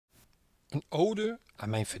Een ode aan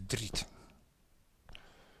mijn verdriet.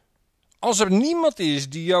 Als er niemand is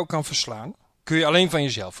die jou kan verslaan, kun je alleen van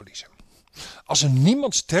jezelf verliezen. Als er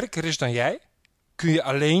niemand sterker is dan jij, kun je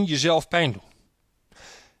alleen jezelf pijn doen.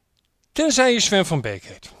 Tenzij je Sven van Beek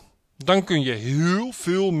heet. Dan kun je heel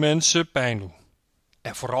veel mensen pijn doen.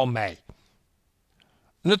 En vooral mij.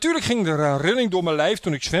 Natuurlijk ging er een rilling door mijn lijf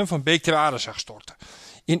toen ik Sven van Beek ter aarde zag storten.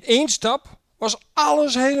 In één stap was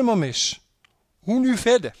alles helemaal mis. Hoe nu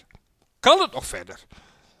verder? Kan het nog verder?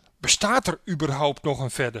 Bestaat er überhaupt nog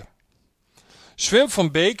een verder? Sven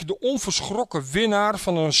van Beek, de onverschrokken winnaar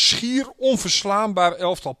van een schier onverslaanbaar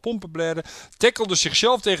elftal pompenbladen, tackelde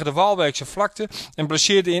zichzelf tegen de Waalwijkse vlakte en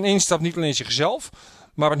blesseerde in één stap niet alleen zichzelf,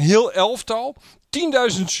 maar een heel elftal,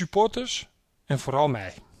 10.000 supporters en vooral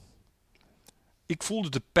mij. Ik voelde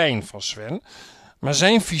de pijn van Sven, maar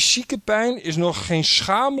zijn fysieke pijn is nog geen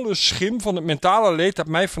schamele schim van het mentale leed dat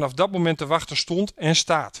mij vanaf dat moment te wachten stond en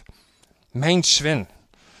staat. Mijn Sven,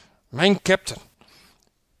 mijn captain,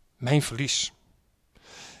 mijn verlies.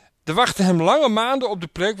 Er wachten hem lange maanden op de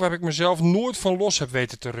plek waar ik mezelf nooit van los heb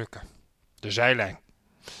weten te rukken. De zijlijn.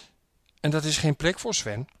 En dat is geen plek voor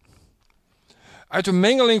Sven. Uit een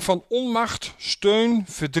mengeling van onmacht, steun,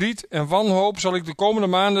 verdriet en wanhoop zal ik de komende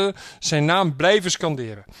maanden zijn naam blijven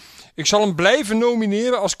scanderen. Ik zal hem blijven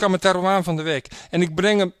nomineren als Kametarouaan van de week. En ik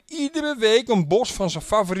breng hem iedere week een bos van zijn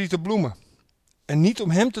favoriete bloemen. En niet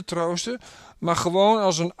om hem te troosten, maar gewoon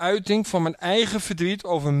als een uiting van mijn eigen verdriet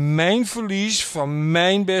over mijn verlies van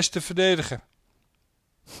mijn beste verdediger.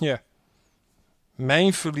 Ja,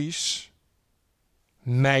 mijn verlies,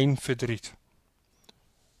 mijn verdriet.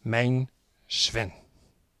 Mijn Sven.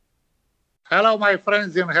 Hello, my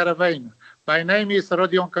friends in Heerenveen. My name is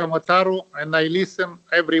Rodion Kametaru and I listen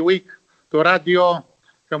every week to Radio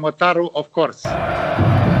Kametaru, of course.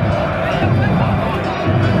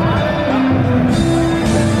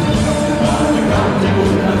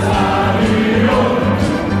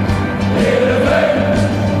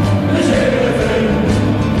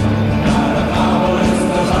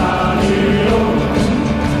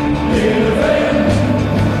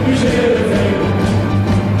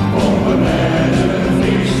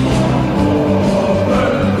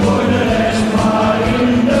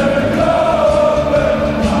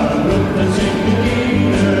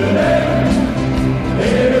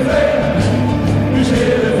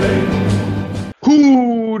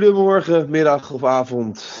 Goedemorgen, middag of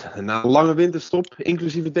avond. Na een lange winterstop,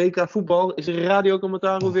 inclusief het DK voetbal, is Radio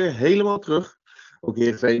Kametaru weer helemaal terug. Ook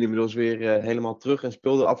Heerenveen inmiddels weer helemaal terug en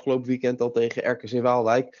speelde afgelopen weekend al tegen RKC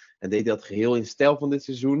Waalwijk. En deed dat geheel in stijl van dit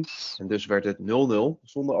seizoen. En dus werd het 0-0,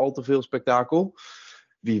 zonder al te veel spektakel.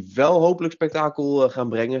 Wie wel hopelijk spektakel gaan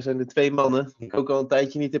brengen zijn de twee mannen die ik ook al een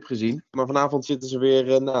tijdje niet heb gezien. Maar vanavond zitten ze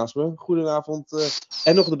weer naast me. Goedenavond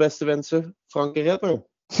en nog de beste wensen, Frank en Rapper.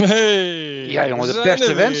 Hey, ja jongen, de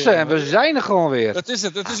beste wensen en we zijn er gewoon weer. Dat is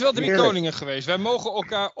het. Het is wel 3 koningen geweest. Wij mogen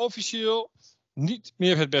elkaar officieel niet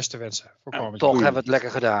meer het beste wensen. Toch hebben we het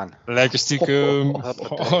lekker gedaan. Lekker stiekem.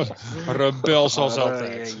 Rebel zoals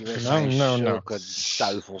altijd. Zulke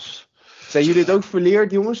duivels. Zijn jullie het ook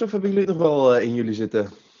verleerd, jongens, of hebben jullie het nog wel in jullie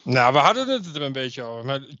zitten? Nou, we hadden het er een beetje over.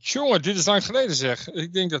 Maar jongen, dit is lang geleden zeg.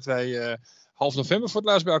 Ik denk dat wij half november voor het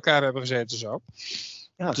laatst bij elkaar hebben gezeten zo.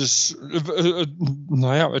 Ja. Dus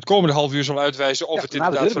het komende half uur zal uitwijzen of het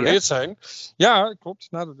inderdaad verleerd zijn. Ja, klopt,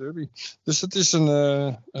 na de derby. Dus het is een...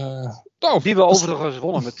 die we overigens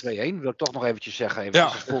wonnen met 2-1, wil ik toch nog eventjes zeggen. Even,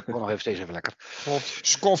 ja. Het voelt nog even steeds even lekker. Klopt,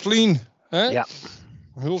 Scofflin. Hè? Ja.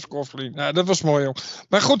 Heel Scofflin. Nou, dat was mooi, joh.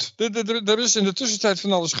 Maar goed, er is in de tussentijd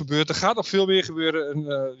van alles gebeurd. Er gaat nog veel meer gebeuren.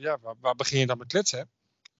 En, waar begin je dan met kletsen? Hè?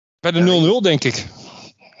 Bij de 0-0, denk ik.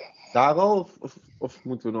 Daar al? Of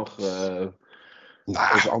moeten we nog...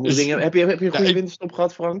 andere dingen. Heb je een goede winterstop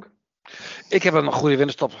gehad, Frank? Ik heb een goede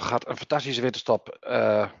winterstop gehad. Een fantastische winterstop.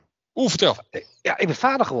 Vertel. Ja, ik ben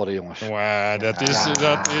vader geworden, jongens. Wow, dat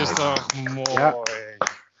is toch mooi. Ja.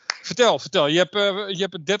 Vertel. Je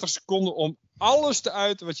hebt 30 seconden om alles te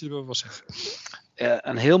uiten wat je erover wil zeggen.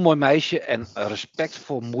 Een heel mooi meisje en respect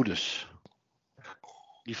voor moeders.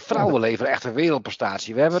 Die vrouwen leveren echt een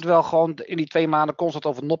wereldprestatie. We hebben het wel gewoon in die 2 maanden constant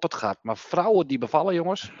over Noppert gehad. Maar vrouwen die bevallen,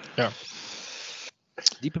 jongens... Ja.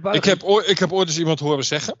 Ik heb ooit eens iemand horen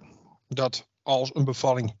zeggen dat als een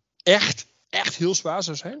bevalling echt heel zwaar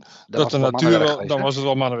zou zijn, dat de natuur wel, dan was het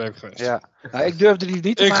wel mannenwerk geweest. Ja. Nou, ik durfde die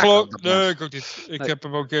niet te maken. Nee, ik ook niet. Ik heb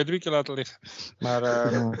hem ook 3 keer laten liggen. Maar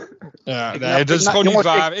dat is gewoon niet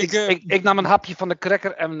waar. Ik nam een hapje van de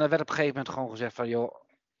cracker en werd op een gegeven moment gewoon gezegd van joh,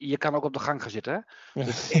 je kan ook op de gang gaan zitten. Hè? Ja.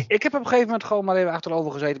 Dus ik heb op een gegeven moment gewoon maar even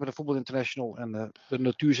achterover gezeten bij de Voetbal International en de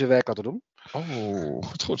natuur zijn werk laten doen. Oh,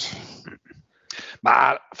 goed.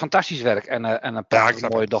 Maar fantastisch werk en een prachtige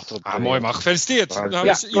mooie dochter. Op de Mooi man, gefeliciteerd. Ja,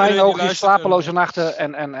 Namens Ja, iedereen kleine die oogjes, luistert. slapeloze nachten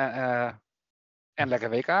en lekker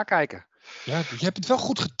WK kijken. Ja, je hebt het wel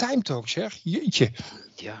goed getimed ook, zeg. Jeetje.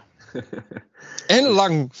 Ja, En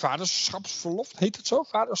lang vaderschapsverlof, heet het zo?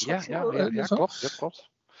 Vaderschapsverlof? ja, Zo? klopt. Dat klopt.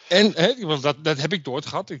 En want dat heb ik nooit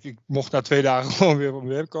gehad. Ik mocht na 2 dagen gewoon weer op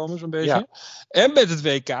mijn werk komen, zo'n beetje. Ja. En met het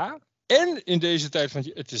WK. En in deze tijd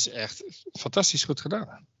van... Het is echt fantastisch goed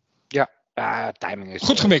gedaan. Ja, timing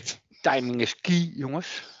Goed is key,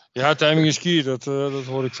 jongens. Ja, timing is key. Dat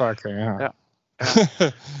hoor ik vaker. Ja. Ja.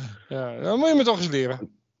 Ja, dan moet je me toch eens leren.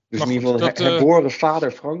 Dus Maar in ieder geval goed, herboren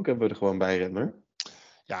vader Frank hebben we er gewoon bij, Redmer.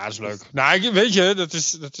 Ja, dat is leuk. Nou, weet je,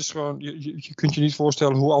 dat is gewoon... Je kunt je niet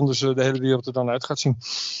voorstellen hoe anders de hele wereld er dan uit gaat zien.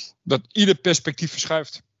 Dat ieder perspectief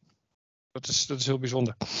verschuift. Dat is heel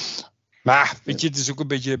bijzonder. Maar, weet je, het is ook een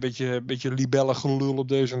beetje libelle gelul op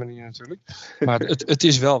deze manier natuurlijk. Maar het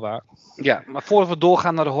is wel waar. Ja, maar voordat we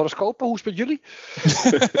doorgaan naar de horoscopen, hoe is het met jullie?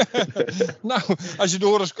 Nou, als je de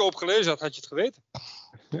horoscoop gelezen had, had je het geweten.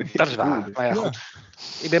 Dat is waar. Maar ja, goed.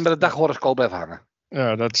 Ik ben bij de daghoroscoop blijven hangen.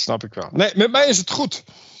 Ja, dat snap ik wel. Nee, met mij is het goed.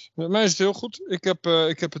 Met mij is het heel goed. Ik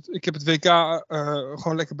heb het WK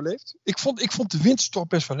gewoon lekker beleefd. Ik vond de winter toch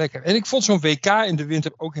best wel lekker. En ik vond zo'n WK in de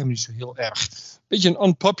winter ook helemaal niet zo heel erg. Beetje een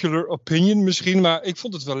unpopular opinion misschien. Maar ik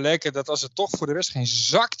vond het wel lekker dat als er toch voor de rest geen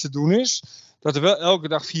zak te doen is... dat er wel elke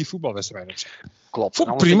dag 4 voetbalwedstrijden zijn. Klopt. Vond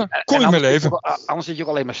ik prima. Kon ik mee leven. Anders zit je ook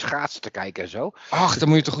alleen maar schaatsen te kijken en zo. Ach, daar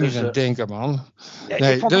moet je toch niet Dus, aan denken, man. Ja,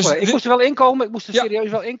 Nee, ik moest er wel inkomen. Ik moest er Ja. serieus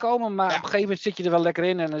wel inkomen. Maar Ja. op een gegeven moment zit je er wel lekker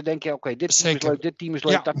in. En dan denk je, oké, dit team is Zeker. leuk, dit team is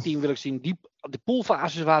leuk, Ja. dat team wil ik zien. De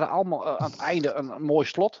poolfases waren allemaal aan het einde een mooi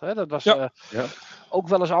slot. Hè. Dat was Ja. Ja. ook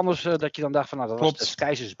wel eens anders dat je dan dacht van, nou, dat Klopt. was de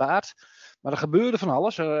keizersbaard. Maar er gebeurde van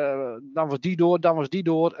alles. Dan was die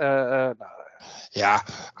door. Ja,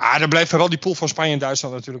 er blijft vooral die pool van Spanje en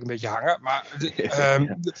Duitsland natuurlijk een beetje hangen. Maar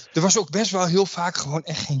er was ook best wel heel vaak gewoon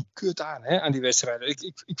echt geen kut aan die wedstrijden.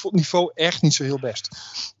 Ik vond het niveau echt niet zo heel best.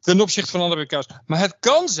 Ten opzichte van andere WK's. Maar het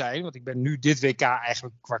kan zijn, want ik ben nu dit WK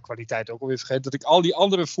eigenlijk qua kwaliteit ook alweer vergeten, dat ik al die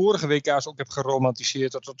andere vorige WK's ook heb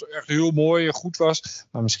geromantiseerd. Dat het echt heel mooi en goed was.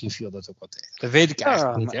 Maar misschien viel dat ook wat tegen. Dat weet ik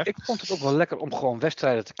eigenlijk niet, hè? Ik vond het ook wel lekker om gewoon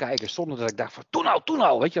wedstrijden te kijken zonder dat ik dacht van, doe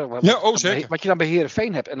nou, weet je. Zeker. Wat je dan bij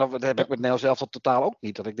Heerenveen hebt. En dat heb ik met Nederland zelf totaal ook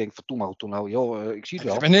niet. Dat ik denk van, doe nou, joh, ik zie het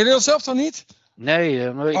wel. Bij Nederland zelf dan niet? Nee, ik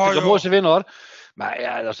vind het de mooiste win hoor. Maar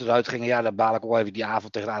ja, als ze eruit gingen, ja, dan baal ik wel even die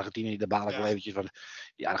avond tegen Argentinië. Daar baal ik wel eventjes van.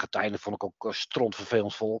 Die Argentijnen vond ik ook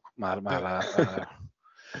strontvervelend volk. Maar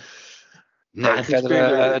nee,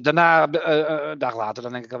 verder, daarna, een dag later,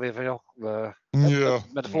 dan denk ik alweer van, joh,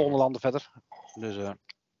 met de volgende landen verder. Dus,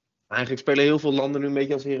 Eigenlijk spelen heel veel landen nu een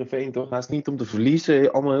beetje als Heerenveen, toch? Haast niet om te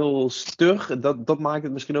verliezen, allemaal heel stug. Dat maakt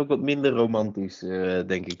het misschien ook wat minder romantisch,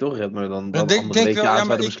 denk ik, toch? Maar dan andere WK's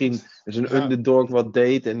waar misschien dus een underdog wat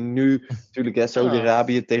deed. En nu, natuurlijk,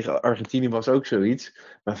 Saudi-Arabië tegen Argentinië was ook zoiets.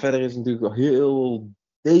 Maar verder is het natuurlijk wel heel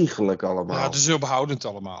degelijk allemaal. Ja, het is heel behoudend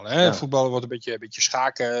allemaal. Hè? Ja. Voetballen wordt een beetje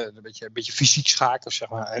schaken, een beetje fysiek schaken, zeg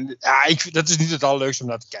maar. En, dat is niet het allerleukste om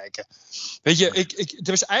naar te kijken. Weet je,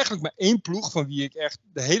 er is eigenlijk maar 1 ploeg van wie ik echt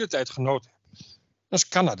de hele tijd genoten heb. Dat is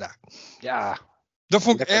Canada. ja. Dat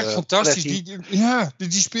vond ik Lekker, echt fantastisch.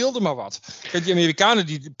 Die speelden maar wat. Kijk, die Amerikanen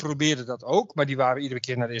die probeerden dat ook, maar die waren iedere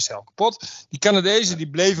keer naar de eerste helft kapot. Die Canadezen die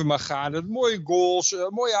bleven maar gaan. Mooie goals,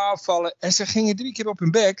 mooie aanvallen. En ze gingen 3 keer op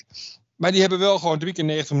hun bek. Maar die hebben wel gewoon 3 keer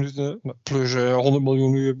 90 minuten, plus 100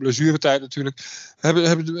 miljoen uur blessuretijd natuurlijk,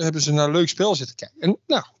 hebben ze naar een leuk spel zitten kijken. En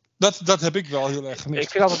nou, dat heb ik wel heel erg gemist. Ik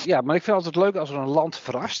vind altijd leuk als er een land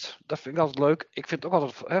verrast. Dat vind ik altijd leuk. Ik vind ook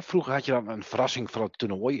altijd, vroeger had je dan een verrassing van het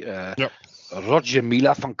toernooi. Roger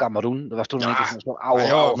Mila van Cameroen. Dat was toen een zo'n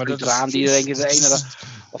oude veteraan die er een keer de ene...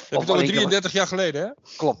 Of 33 jaar geleden, hè?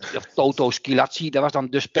 Klopt. Of Toto Schilacci, dat was dan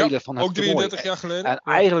de speler van het ook 33 jaar geleden. En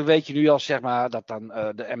eigenlijk weet je nu al, zeg maar, dat dan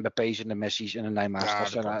de Mbappé's en de Messi's en de Neymar's, dat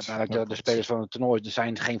zijn eigenlijk de spelers van het toernooi. Er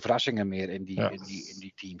zijn geen verrassingen meer in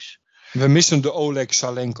die teams. We missen de Oleg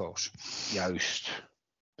Salenko's. Juist.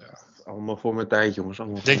 Ja. Allemaal voor mijn tijd, jongens.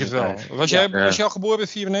 Ik denk het wel. Was jij al geboren in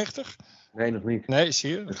 94? Nee, nog niet. Nee, zie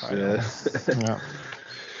je? Dus,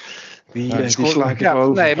 die sla ik even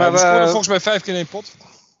over. Nee, maar we scoorden volgens mij 5 keer in 1 pot.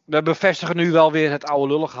 We bevestigen nu wel weer het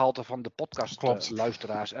oude lullighalte van de podcast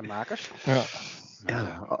luisteraars en makers.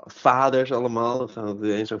 Ja, vaders allemaal. Dan gaan we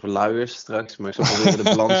het eens over luiers straks. Maar zo proberen de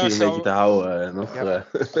balans hier een beetje te houden.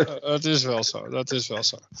 Het is wel zo, dat is wel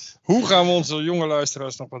zo. Hoe gaan we onze jonge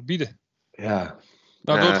luisteraars nog wat bieden? Ja.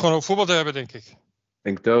 Nou, door het gewoon ook voetbal te hebben, denk ik.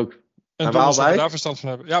 Denk het ook. En door we daar verstand van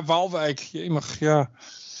hebben. Ja, Waalwijk. Ja.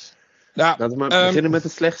 Laten we maar beginnen met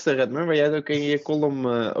het slechtste, Redmer. Waar jij het ook in je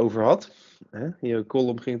column over had. Je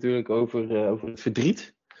column ging natuurlijk over het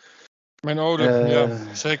verdriet. Mijn ode,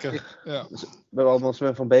 ja, zeker. Ja. We hebben allemaal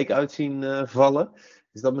Sven van Beek uit zien vallen.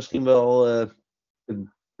 Is dat misschien wel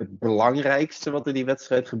het belangrijkste wat in die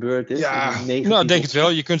wedstrijd gebeurd is? Ja, nou, ik denk het wel.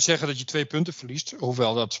 Je kunt zeggen dat je 2 punten verliest.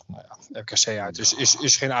 Hoewel dat, RKC uit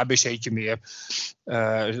is geen ABC'tje meer.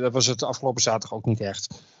 Dat was het de afgelopen zaterdag ook niet echt.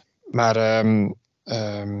 Maar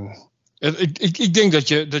ik denk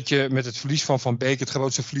dat je met het verlies van Beek het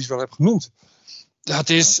grootste verlies wel hebt genoemd. Dat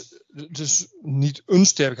is dus niet een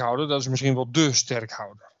sterkhouder, dat is misschien wel de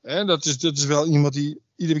sterkhouder. Dat is wel iemand die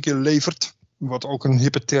iedere keer levert. Wat ook een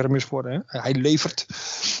hippe term is voor hem. Hij levert.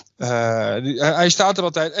 Hij staat er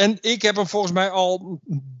altijd. En ik heb hem volgens mij al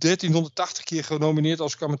 1380 keer genomineerd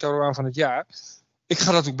als commentator van het jaar. Ik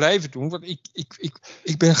ga dat ook blijven doen. Want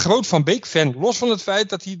ik ben een groot Van Beek fan. Los van het feit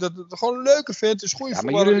dat hij dat gewoon een leuke vent is. Goede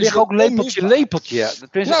maar jullie liggen ook lepeltje.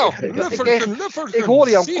 Ik hoor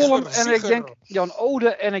Jan Kolm en ik denk Jan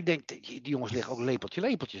Ode. En ik denk, die jongens liggen ook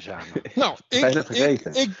lepeltje samen. Nou,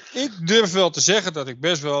 ik durf wel te zeggen dat ik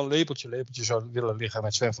best wel lepeltje zou willen liggen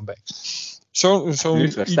met Sven van Beek. Nu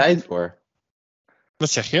is er tijd voor. Wat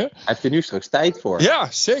zeg je? Hij heeft er nu straks tijd voor.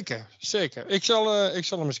 Ja, zeker. Ik zal hem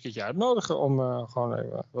eens een keertje uitnodigen om gewoon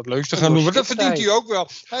even wat leuks te gaan doen. Want dat verdient hij ook wel.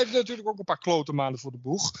 Hij heeft natuurlijk ook een paar klote maanden voor de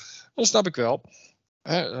boeg. Dat snap ik wel.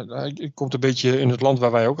 Hij komt een beetje in het land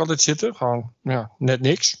waar wij ook altijd zitten. Gewoon net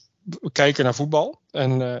niks. Kijken naar voetbal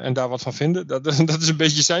en daar wat van vinden. Dat is een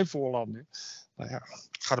beetje zijn voorland nu. Nou ja,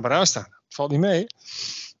 ga er maar aan staan. Het valt niet mee.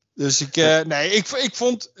 Dus ik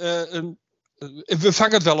vond... we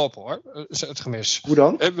vangen het wel op hoor, het gemis. Hoe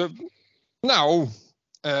dan?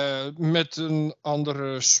 Met een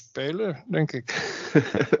andere speler, denk ik.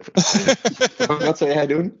 Wat zou jij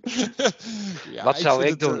doen? Wat zou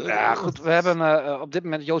ik doen? Ja, goed, we hebben op dit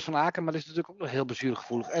moment Joost van Aken, maar dat is natuurlijk ook nog heel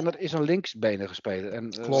blessuregevoelig. En dat is een linksbenige speler. En,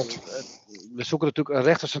 klopt. We zoeken natuurlijk een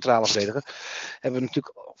rechter centrale verdediger. Hebben we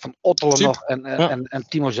natuurlijk Van Ottelen nog en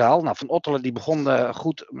Timo Zaal. Nou, Van Ottelen die begon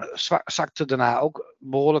goed, zakte daarna ook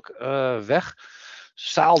behoorlijk weg.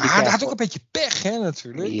 Zaal die hij had ook een beetje pech, hè,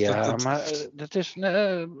 natuurlijk. Ja, maar dat is...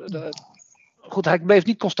 goed, hij bleef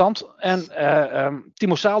niet constant. En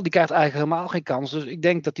Timo Zaal die krijgt eigenlijk helemaal geen kans. Dus ik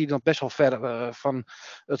denk dat hij dan best wel ver van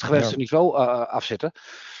het gewenste niveau afzitten.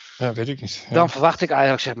 Ja, weet ik niet. Ja. Dan verwacht ik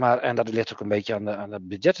eigenlijk, zeg maar, en dat ligt ook een beetje aan de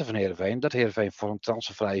budgetten van Heerenveen, dat Heerenveen voor een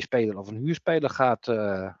transfervrije speler of een huurspeler gaat.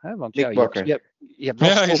 Want Nick Bakker. je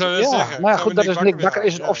hebt zeggen. Maar goed, dat is Nick Bakker,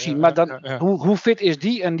 is een optie. Maar dan, hoe fit is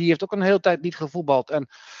die? En die heeft ook een hele tijd niet gevoetbald. En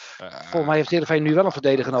volgens mij heeft Heerenveen nu wel een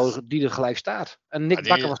verdediger nodig die er gelijk staat. En Nick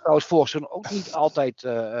Bakker was trouwens vorig seizoen ook niet altijd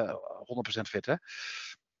 100% fit, hè?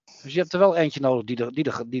 Dus je hebt er wel eentje nodig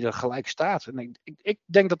die er gelijk staat. En ik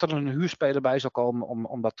denk dat er een huurspeler bij zal komen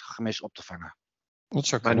om dat gemis op te vangen.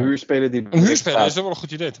 Maar een huurspeler is dat wel een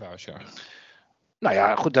goed idee trouwens, ja. Nou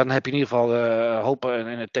ja, goed, dan heb je in ieder geval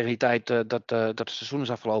hopen tegen die tijd dat het seizoen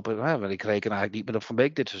is afgelopen. Want ik reken eigenlijk niet met Van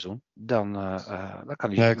Beek dit seizoen. Dan kan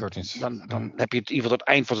hij. Nee, ik ook niet. Dan heb je het in ieder geval tot het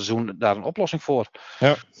eind van het seizoen daar een oplossing voor.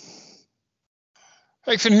 Ja.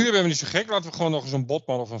 Ik vind huur helemaal niet zo gek. Laten we gewoon nog eens een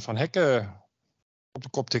Botman of een Van Hekken op de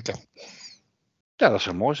kop tikken. Ja, dat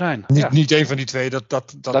zou mooi zijn. Niet één van die twee.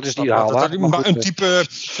 Dat is niet haalbaar. Maar een type,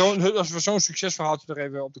 als we zo'n succesverhaaltje er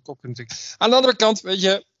even op de kop kunnen tikken. Aan de andere kant, weet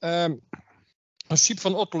je, een Siep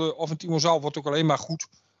van Ottelen of een Timo Zaal wordt ook alleen maar goed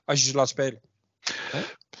als je ze laat spelen.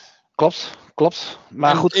 Klopt.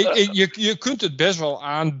 Maar goed. Je kunt het best wel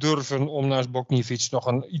aandurven om naast Bokniefiets nog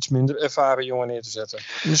een iets minder ervaren jongen neer te zetten.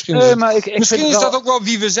 Misschien is dat ook wel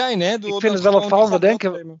wie we zijn. Hè? Ik vind het wel opvallend.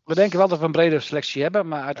 We denken wel dat we een brede selectie hebben.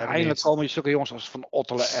 Maar uiteindelijk komen zulke jongens als Van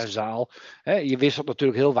Ottelen en Zaal. Hè? Je wisselt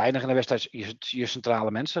natuurlijk heel weinig in de wedstrijd. Je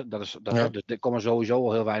centrale mensen. Er komen sowieso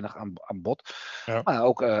al heel weinig aan bod. Ja. Maar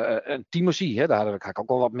ook een Timothy. Hè? Daar had ik ook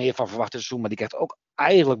wel wat meer van verwacht in het seizoen. Maar die krijgt ook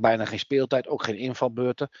eigenlijk bijna geen speeltijd. Ook geen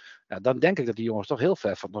invalbeurten. Ja, dan denk ik dat die jongens toch heel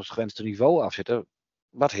ver van het gewenste niveau afzitten,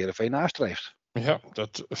 wat Heerenveen nastreeft. Ja,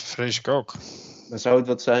 dat vrees ik ook. Dan zou het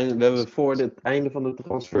wat zijn, we hebben voor het einde van de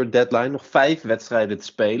transfer deadline nog 5 wedstrijden te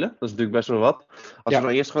spelen. Dat is natuurlijk best wel wat. Als we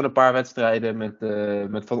nou eerst gewoon een paar wedstrijden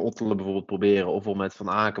met Van Ottelen bijvoorbeeld proberen, of met Van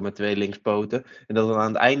Aken met 2 linkspoten. En dat we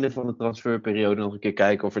aan het einde van de transferperiode nog een keer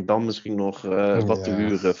kijken of er dan misschien nog wat te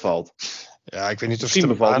huren valt. Ja, ik weet niet of ze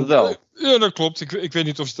bevalt het wel. Ja, dat klopt. Ik weet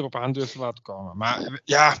niet of ze erop aan durven te laten komen. Maar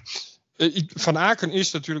ja, Van Aken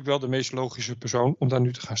is natuurlijk wel de meest logische persoon om daar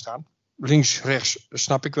nu te gaan staan. Links, rechts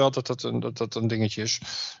snap ik wel dat een dingetje is.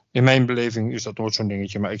 In mijn beleving is dat nooit zo'n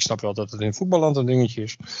dingetje. Maar ik snap wel dat het in voetballand een dingetje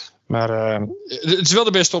is. Maar het is wel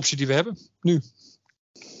de beste optie die we hebben, nu.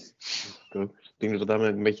 Ik denk dat we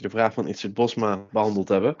daarmee een beetje de vraag van Itzert Bosma behandeld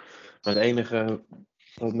hebben. Maar het enige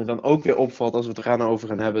Wat me dan ook weer opvalt als we het er over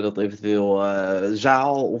gaan hebben, dat eventueel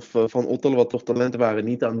Zaal of Van Ottelen, wat toch talenten waren,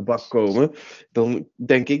 niet aan de bak komen. Dan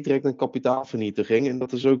denk ik direct aan kapitaalvernietiging. En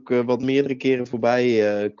dat is ook wat meerdere keren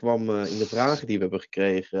voorbij kwam in de vragen die we hebben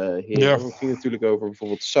gekregen. Heren. Het ging natuurlijk over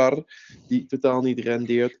bijvoorbeeld Sar, die totaal niet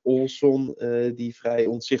rendeert. Olson, die vrij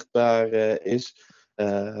onzichtbaar is.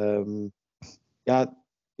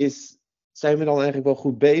 Zijn we dan eigenlijk wel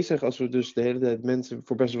goed bezig als we dus de hele tijd mensen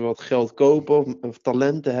voor best wel wat geld kopen of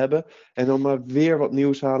talenten hebben en dan maar weer wat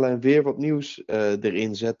nieuws halen en weer wat nieuws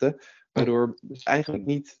erin zetten, waardoor we dus eigenlijk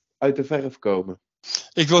niet uit de verf komen?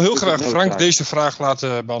 Ik wil heel graag Frank deze vraag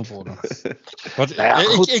laten beantwoorden. Want,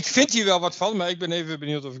 ik vind hier wel wat van, maar ik ben even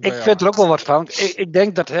benieuwd of ik vind er ook wel wat van. Ik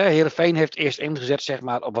denk dat Heerenveen heeft eerst ingezet, zeg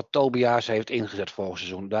maar, op wat Tobias heeft ingezet vorig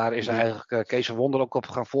seizoen. Daar is eigenlijk Kees van Wonder ook op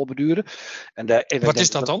gaan voorbeduren. Wat is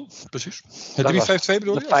dat dan? Precies. Het 3-5-2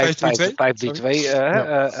 bedoel je?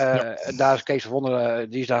 5-3-2. Daar is Kees van Wonder,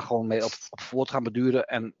 die is daar gewoon mee op voort gaan beduren.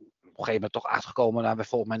 En op een gegeven moment toch achtergekomen,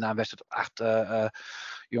 volgens mij na een wedstrijd 8...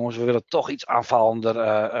 jongens, we willen toch iets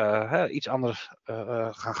aanvallender, iets anders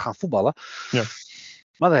gaan voetballen. Ja.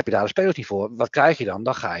 Maar dan heb je daar de spelers niet voor. Wat krijg je dan?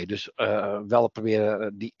 Dan ga je dus wel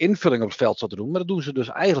proberen die invulling op het veld zo te doen. Maar dat doen ze dus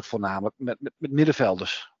eigenlijk voornamelijk met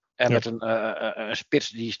middenvelders. En met een spits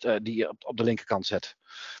die je op de linkerkant zet.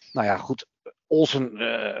 Nou ja, goed. Olsen,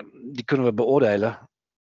 die kunnen we beoordelen.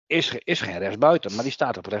 Is geen rechtsbuiten, maar die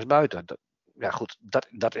staat op rechtsbuiten. Ja goed,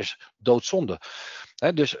 dat is doodzonde.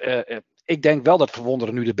 Dus ik denk wel dat Van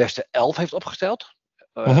Wonderen nu de beste 11 heeft opgesteld.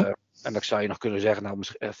 En dan zou je nog kunnen zeggen, nou,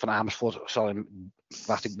 Van Amersfoort zal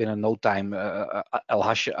binnen no time El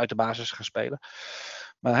Hasje uit de basis gaan spelen.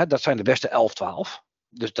 Maar dat zijn de beste 11-12.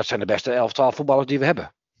 Dus dat zijn de beste 11-12 voetballers die we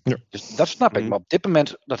hebben. Ja. Dus dat snap ik. Maar op dit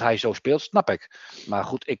moment dat hij zo speelt, snap ik. Maar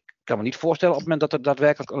goed, ik kan me niet voorstellen op het moment dat er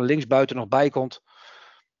daadwerkelijk een linksbuiten nog bij komt.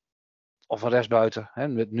 Of een rechtsbuiten,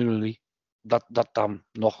 met Nunley. Dat dan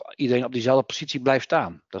nog iedereen op diezelfde positie blijft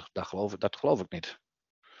staan. Dat geloof ik niet.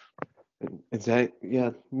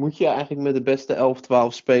 Moet je eigenlijk met de beste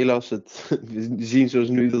 11-12 spelen als we zien zoals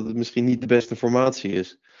nu dat het misschien niet de beste formatie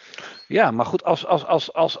is? Ja, maar goed,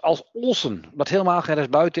 als Olsen, wat helemaal geen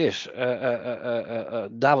rechtsbuiten is,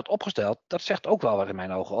 daar wordt opgesteld, dat zegt ook wel wat in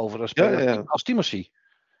mijn ogen over een speler als Timothy.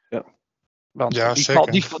 Ja. Want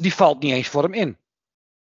die valt niet eens voor hem in.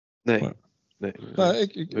 Nee.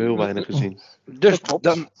 Heel weinig gezien. Dus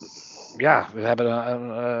dan, we hebben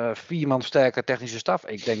een 4 man sterke technische staf.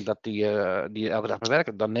 Ik denk dat die elke dag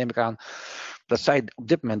bewerken. Dan neem ik aan dat zij op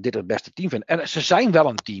dit moment dit het beste team vinden. En ze zijn wel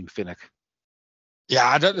een team, vind ik.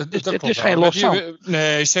 Ja, dat het is geen los zand.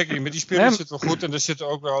 Nee, zeker niet. Met die spelers zitten we goed. En er zit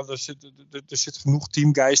ook wel er zit genoeg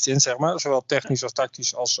teamgeist in, zeg maar. Zowel technisch als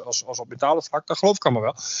tactisch als op mentale vlak. Dat geloof ik allemaal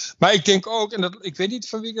wel. Maar ik denk ook, en ik weet niet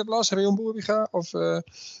van wie ik dat las, Reon Boeriga of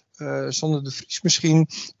Sander de Vries misschien,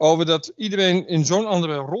 over dat iedereen in zo'n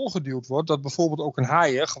andere rol geduwd wordt. Dat bijvoorbeeld ook een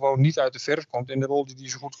Haaien gewoon niet uit de verf komt in de rol die hij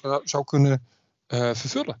zo goed zou kunnen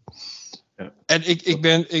vervullen. Ja. En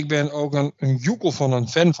ik ben ook een joekel van een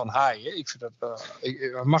fan van Haaien. Ik vind dat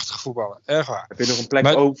een machtige voetballer. Erg waar. Heb je nog een plek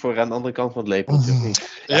over aan de andere kant van het lepeltje?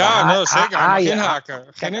 Ja, zeker. Haaien. Inhaken.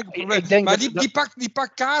 Geen enkel probleem. Maar die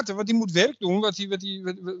pakt kaarten, want die moet werk doen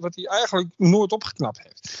wat hij eigenlijk nooit opgeknapt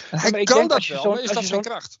heeft. En hij kan dat wel, maar is dat zijn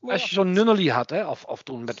kracht? Als je zo'n Nunnely had, of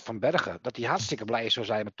toen met Van Bergen, dat hij hartstikke blij zou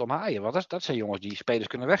zijn met Tom Haaien. Want dat zijn jongens die spelers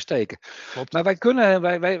kunnen wegsteken. Klopt. Maar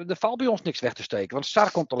er valt bij ons niks weg te steken. Want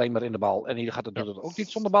Sar komt alleen maar in de bal. En die doet het ook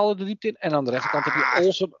niet zonder ballen de diepte in. En aan de rechterkant heb je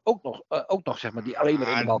Olsen ook nog zeg maar, die alleen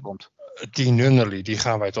maar in de bal komt. Die Nunnely, die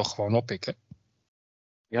gaan wij toch gewoon oppikken?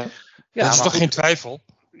 Ja. Dat is toch geen twijfel?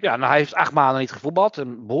 Ja, nou hij heeft 8 maanden niet gevoetbald.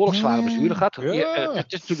 Een behoorlijk zware blessure gehad. Ja. Het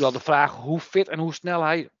is natuurlijk wel de vraag hoe fit en hoe snel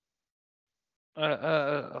hij...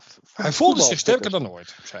 hij voelde zich sterker dan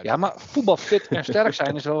ooit. Ja, maar voetbalfit en sterk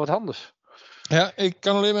zijn is wel wat anders. Ja, ik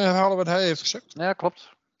kan alleen maar herhalen wat hij heeft gezegd. Ja, klopt.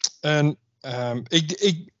 En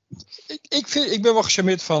ik ben wel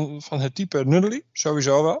gecharmeerd van het type Nunnely,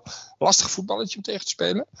 sowieso wel. Lastig voetballetje om tegen te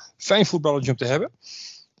spelen. Fijn voetballetje om te hebben.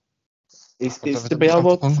 Is er bij jou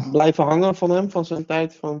wat blijven hangen van hem, van zijn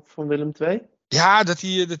tijd van Willem II? Ja, dat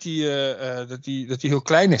hij heel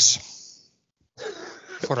klein is.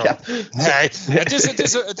 Vooral. Ja. Nee,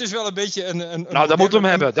 het is wel een beetje een nou, dat moeten we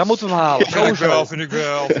hem hebben. Dat moeten we hem halen. Vind ik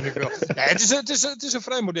wel. Nee, het is een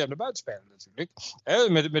vrij moderne buitenspeler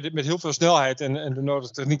natuurlijk. Met heel veel snelheid en de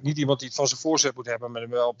nodige techniek. Niet iemand die het van zijn voorzet moet hebben, maar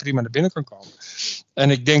wel prima naar binnen kan komen. En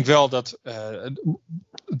ik denk wel dat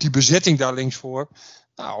die bezetting daar links voor,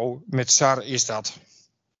 nou, met Sar is dat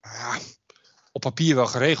op papier wel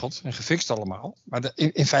geregeld en gefixt allemaal. Maar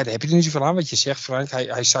in feite heb je er niet zoveel aan wat je zegt, Frank.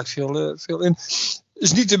 Hij zakt veel in.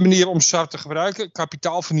 is niet de manier om Sar te gebruiken.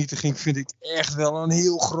 Kapitaalvernietiging vind ik echt wel een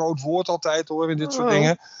heel groot woord altijd hoor, in dit soort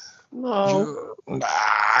dingen.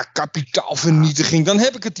 Kapitaalvernietiging. Dan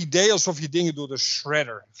heb ik het idee alsof je dingen door de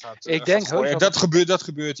shredder gaat. Ik denk gaat gooien. Dat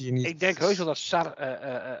gebeurt hier niet. Ik denk heus wel dat Sar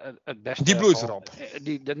het beste... Die bloeit erop.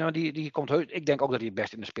 Die komt heus, ik denk ook dat hij het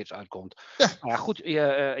best in de spits uitkomt. Ja. Maar goed, je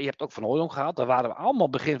hebt ook Van Hooijdonk gehaald. Daar waren we allemaal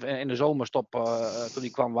begin in de zomerstop, toen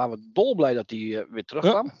hij kwam, waren we dolblij dat hij weer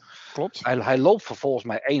terugkwam. Ja, klopt. Hij loopt volgens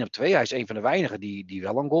mij 1 of 2. Hij is een van de weinigen die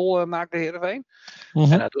wel een goal maakt, de Heerenveen.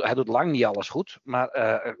 Mhm. En hij doet lang niet alles goed. Maar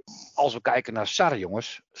als we kijken naar Sar,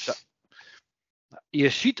 jongens. Je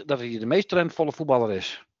ziet dat hij de meest talentvolle voetballer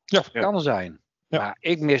is. Ja. Dat kan zijn. Ja. Maar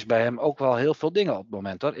ik mis bij hem ook wel heel veel dingen op het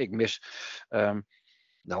moment. Hoor. Ik mis...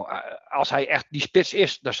 als hij echt die spits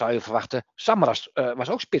is, dan zou je verwachten. Samaras was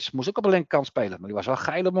ook spits. Moest ook op de linkerkant spelen. Maar die was wel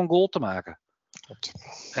geil om een goal te maken. Klopt.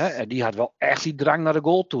 En die had wel echt die drang naar de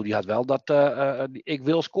goal toe. Die had wel dat ik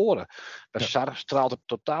wil scoren. Bij Sar straalt er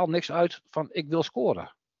totaal niks uit van ik wil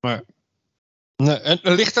scoren. Nee, en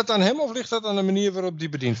ligt dat aan hem of ligt dat aan de manier waarop die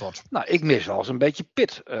bediend wordt? Nou, ik mis wel eens een beetje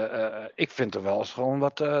pit. Ik vind er wel eens gewoon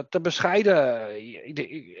wat te bescheiden.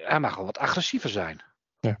 Hij mag wel wat agressiever zijn.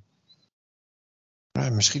 Ja.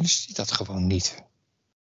 Misschien is hij dat gewoon niet.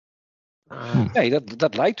 Nee,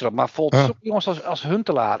 dat lijkt erop. Maar volgens ook jongens als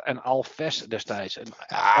Huntelaar en Alves destijds. En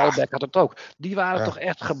Albeck had het ook. Die waren toch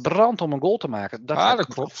echt gebrand om een goal te maken. Dat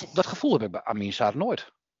klopt. Dat gevoel heb ik bij Amin Sarr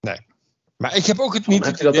nooit. Nee. Maar ik heb ook het niet...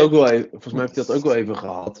 Volgens mij heeft hij dat ook wel even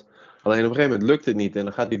gehad. Alleen op een gegeven moment lukt het niet en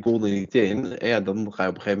dan gaat die goal er niet in. En ja, dan ga je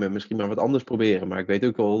op een gegeven moment misschien maar wat anders proberen. Maar ik weet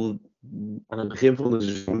ook wel, aan het begin van het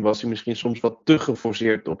seizoen was hij misschien soms wat te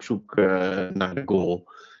geforceerd op zoek naar de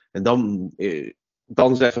goal. En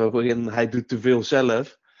dan zeggen we, hij doet te veel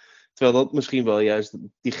zelf. Terwijl dat misschien wel juist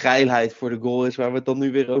die geilheid voor de goal is waar we het dan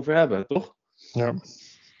nu weer over hebben, toch?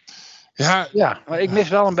 Ja, maar ik mis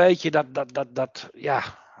wel een beetje dat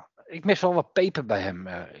ik mis wel wat peper bij hem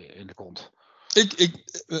in de kont.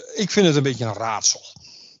 Ik vind het een beetje een raadsel.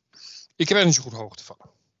 Ik heb er niet zo goed hoogte van.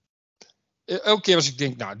 Elke keer als ik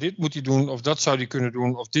denk, nou, dit moet hij doen, of dat zou hij kunnen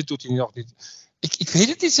doen, of dit doet hij nog niet. Ik weet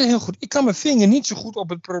het niet zo heel goed. Ik kan mijn vinger niet zo goed op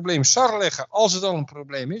het probleem Sar leggen, als het al een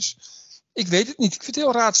probleem is. Ik weet het niet. Ik vind het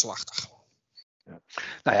heel raadselachtig.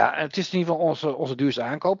 Nou ja, het is in ieder geval onze duurste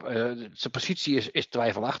aankoop. Zijn positie is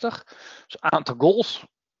twijfelachtig. Zijn aantal goals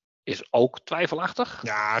is ook twijfelachtig.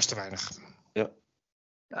 Ja, is te weinig.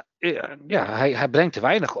 Ja, hij brengt te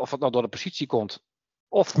weinig. Of het nou door de positie komt.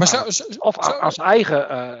 Of aan zijn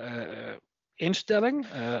eigen instelling.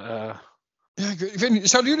 Ja, ik weet niet.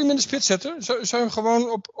 Zouden jullie hem in de spits zetten? Zou je hem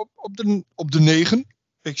gewoon op de 9?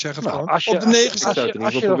 Ik zeg het gewoon. Op de 9 zetten.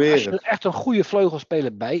 Als je echt een goede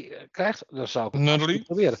vleugelspeler bij krijgt, dan zou ik het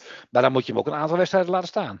proberen. Maar dan moet je hem ook een aantal wedstrijden laten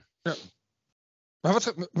staan. Ja.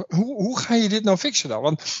 Maar hoe ga je dit nou fixen dan?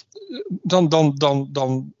 Want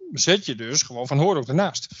dan zet je dus gewoon Van Hooijdonk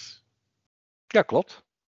ernaast. Ja, klopt.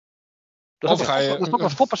 Dat is ook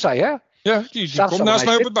wat Foppers zei, hè? Ja, die komt naast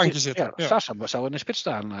mij op het bankje zitten. Ja. Sasa zou in de spits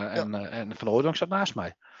staan en Van Hooijdonk zat naast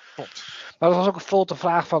mij. Klopt. Maar dat was ook bijvoorbeeld een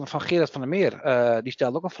vraag van Gerard van der Meer. Die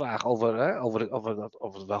stelde ook een vraag over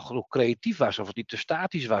het wel genoeg creatief was, of het niet te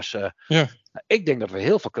statisch was. Ik denk dat we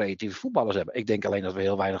heel veel creatieve voetballers hebben. Ik denk alleen dat we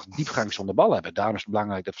heel weinig diepgang zonder bal hebben. Daarom is het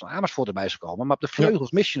belangrijk dat Van Amersfoort erbij is gekomen. Maar op de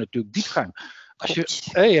vleugels mis je natuurlijk diepgang. Als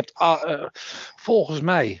je hebt, volgens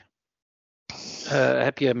mij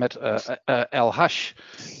heb je met El Hash,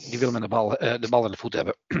 die wil met de bal in de voet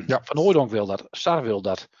hebben. Ja. Van Hooijdonk wil dat, Sar wil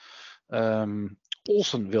dat,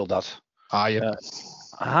 Olsen wil dat.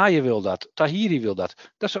 Haaien wil dat, Tahiri wil dat.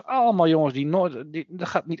 Dat zijn allemaal jongens die nooit. Er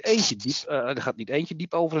gaat niet eentje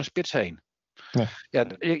diep over een spits heen. Nee. Ja,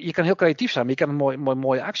 je kan heel creatief zijn, maar je kan een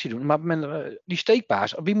mooie actie doen. Maar die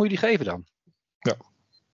steekpaas, wie moet je die geven dan?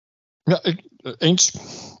 Ja, eens.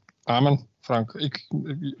 Amen. Frank,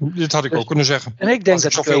 dit had ik ook kunnen zeggen. En ik denk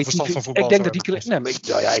dat zoveel verstand van voetbal. Dat heb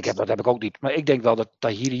ik ook niet. Maar ik denk wel dat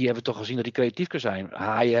Tahiri hebben we toch gezien dat hij creatief kan zijn.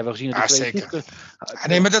 Haaien hebben we gezien dat hij creatief kan zijn.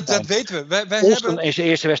 Nee, maar dat weten we. Wij hebben in zijn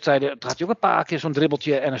eerste wedstrijden had hij ook een paar keer zo'n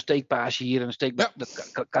dribbeltje en een steekpaasje hier en een steekpaas. Ja.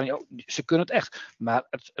 Dat kan hij ook. Ze kunnen het echt. Maar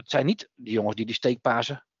het zijn niet die jongens die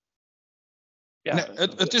steekpasen. Ja, nee,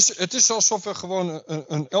 het is alsof we gewoon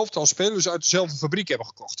een elftal spelers uit dezelfde fabriek hebben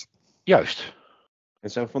gekocht. Juist. En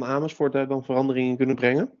zou Van Amersfoort daar dan veranderingen kunnen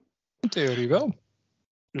brengen? In theorie wel.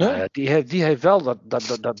 Ja? Die heeft wel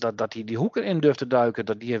dat hij die hoeken in durft te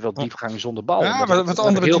duiken. Die heeft wel diepgang zonder bal. Ja, maar wat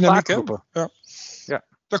andere dynamiek hebben. Ja,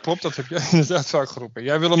 dat klopt. Dat heb jij inderdaad vaak geroepen.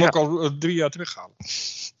 Jij wil hem ook al 3 jaar terughalen.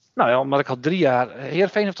 Nou ja, omdat ik al 3 jaar...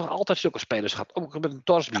 Heerenveen heeft toch altijd zulke spelers gehad. Ook met een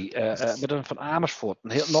Torsby, met een Van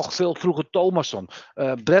Amersfoort. Nog veel vroeger Thomasson,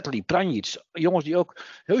 Bradley, Pranjic. Jongens die ook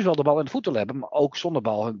heus wel de bal in de voeten hebben, maar ook zonder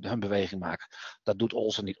bal hun beweging maken. Dat doet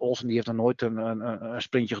Olsen niet. Olsen die heeft nog nooit een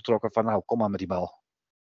sprintje getrokken van nou, kom maar met die bal.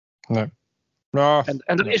 Nee. Nou,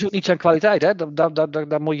 En dat is ook niet zijn kwaliteit, hè?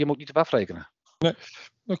 Daar moet je hem ook niet op afrekenen. Nee,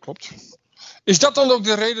 dat klopt. Is dat dan ook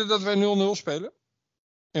de reden dat wij 0-0 spelen?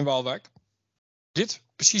 In Waalwijk?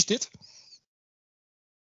 Precies dit?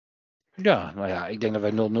 Ja, nou ja, ik denk dat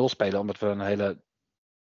wij 0-0 spelen omdat we een hele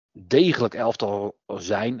degelijk elftal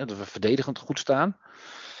zijn. Dat we verdedigend goed staan.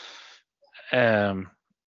 En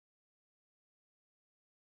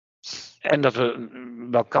dat we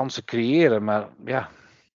wel kansen creëren, maar ja.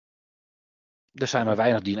 Er zijn maar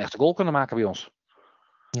weinig die een echte goal kunnen maken bij ons.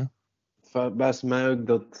 Verbaast mij ook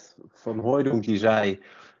dat Van Hooijdonk die zei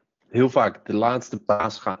heel vaak de laatste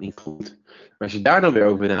paas gaat niet goed. Maar als je daar dan weer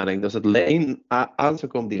over nadenkt, als het alleen aan zou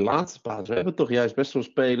komen die laatste paas. We hebben toch juist best wel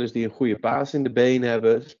spelers die een goede paas in de benen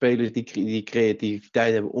hebben. Spelers die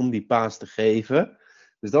creativiteit hebben om die paas te geven.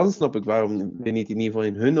 Dus dan snap ik waarom weer niet in ieder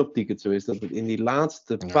geval in hun optiek het zo is. Dat het in die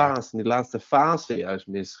laatste paas, in die laatste fase juist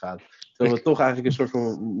misgaat. Terwijl we toch eigenlijk een soort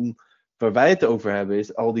van... Waar wij het over hebben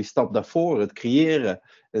is al die stap daarvoor, het creëren.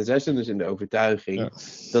 En zij zijn dus in de overtuiging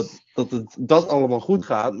dat allemaal goed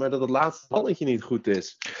gaat, maar dat het laatste balletje niet goed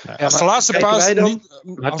is. Ja, als de laatste paas niet...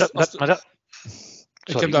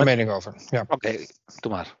 Ik heb daar mening over. Ja. Oké,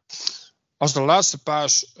 doe maar. Als de laatste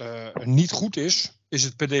paas niet goed is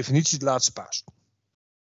het per definitie de laatste paas.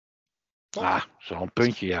 Zo'n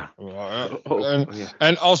puntje, ja.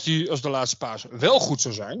 En als de laatste paas wel goed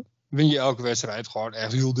zou zijn, win je elke wedstrijd gewoon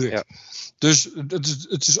echt heel dik. Ja. Dus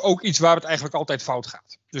het is ook iets waar het eigenlijk altijd fout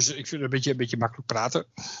gaat. Dus ik vind het een beetje makkelijk praten.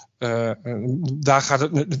 Daar gaat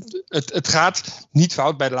het gaat niet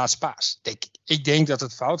fout bij de laatste paas. Ik denk dat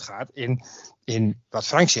het fout gaat in wat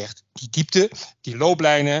Frank zegt. Die diepte, die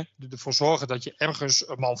looplijnen, ervoor zorgen dat je ergens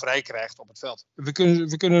een man vrij krijgt op het veld.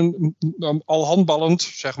 We kunnen al handballend,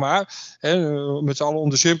 zeg maar, met z'n allen om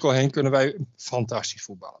de cirkel heen, kunnen wij fantastisch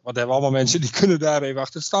voetballen. Want we hebben allemaal mensen die kunnen daar even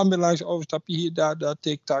achter staan, bij langs overstapje hier, daar,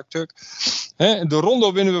 tik, tak, tuk. De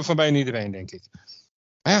rondo winnen we van bijna iedereen, denk ik.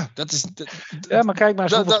 Ja, dat is... Ja, maar kijk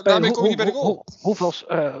maar eens daarmee kom je niet bij de goal.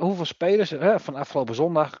 Hoeveel spelers van afgelopen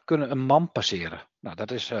zondag kunnen een man passeren? Nou,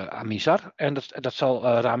 dat is Amizar en dat zal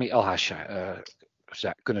Rami El Hasha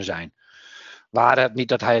kunnen zijn. Waar het niet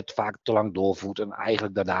dat hij het vaak te lang doorvoert en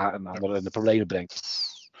eigenlijk daarna een ander in de problemen brengt.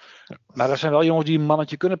 Maar er zijn wel jongens die een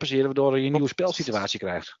mannetje kunnen passeren, waardoor je een nieuwe spelsituatie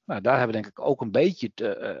krijgt. Nou, daar hebben we denk ik ook een beetje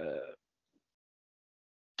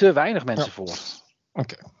te weinig mensen voor.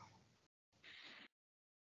 Oké.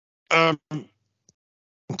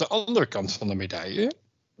 Op de andere kant van de medaille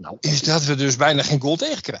is dat we dus bijna geen goal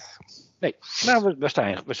tegenkrijgen. Nee, nou,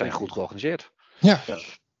 we zijn goed georganiseerd. Ja.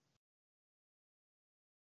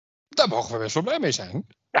 Daar mogen we best wel blij mee zijn.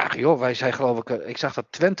 Ja, joh, wij zijn geloof ik zag dat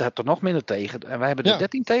Twente het er nog minder tegen. En wij hebben er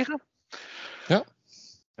 13 tegen. Ja.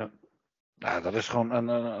 Nou, dat is gewoon een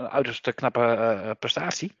uiterst knappe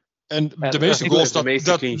prestatie. En de meeste goals... De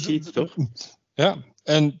meeste clean sheets, toch? Ja,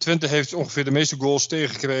 en Twente heeft ongeveer de meeste goals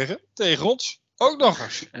tegengekregen. Tegen ons. Ook nog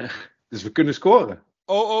eens. Dus we kunnen scoren.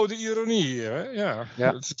 Oh, de ironie hier. Hè? Ja.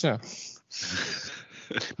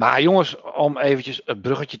 Maar jongens, om eventjes een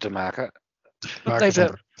bruggetje te maken.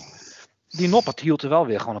 Die Noppert hield er wel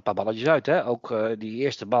weer gewoon een paar balletjes uit. Hè? Ook die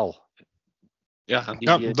eerste bal.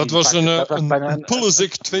 Dat was een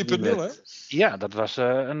Pulisic 2.0, hè? Ja, dat was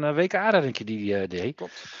een WK-reddingje die hij deed.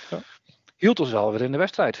 Klopt. Ja. Hield ons wel weer in de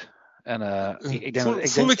wedstrijd. En,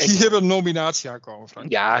 voel ik hier een nominatie aankomen,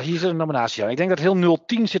 Frank? Ja, hier zit een nominatie aan. Ik denk dat heel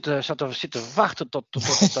 010 zit te wachten tot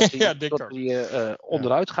hij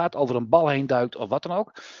onderuit gaat, over een bal heen duikt of wat dan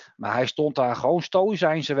ook. Maar hij stond daar gewoon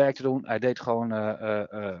stoïcijns zijn werk te doen. Hij deed gewoon,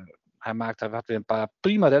 hij maakte weer een paar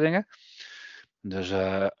prima reddingen. Dus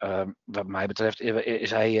wat mij betreft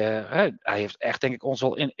is hij heeft echt denk ik ons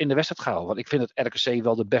wel in de wedstrijd gehouden. Want ik vind dat RKC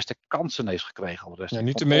wel de beste kansen heeft gekregen. Ja,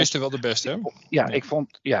 niet de meeste, wel de beste, hè?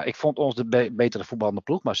 Ik vond ons de betere voetballende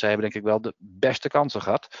ploeg. Maar zij hebben denk ik wel de beste kansen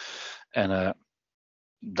gehad. En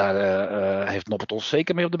daar heeft Noppert ons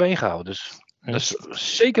zeker mee op de been gehouden. Dus dat is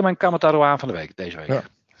zeker mijn Kamataro aan van de week, deze week. Ja.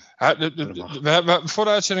 Voor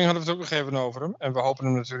de uitzending hadden we het ook nog even over hem. En we hopen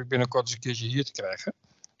hem natuurlijk binnenkort eens een keertje hier te krijgen.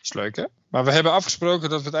 Dat is leuk, hè? Maar we hebben afgesproken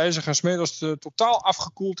dat we het ijzer gaan smeden als het totaal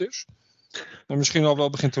afgekoeld is. En misschien al wel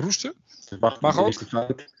begint te roesten. Mag ook.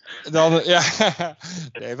 Dan,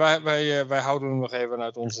 nee, wij houden hem nog even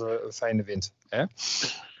uit onze fijne wind. Hè?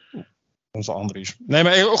 Onze Andries. Nee,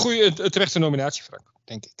 maar een goede, terechte nominatie, Frank.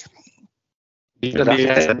 Denk ik.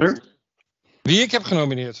 Wie ik heb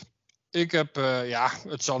genomineerd? Ik heb,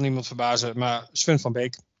 het zal niemand verbazen, maar Sven van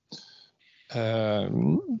Beek.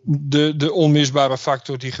 De onmisbare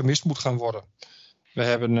factor die gemist moet gaan worden. We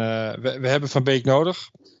hebben Van Beek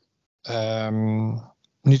nodig.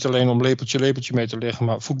 Niet alleen om lepeltje mee te leggen,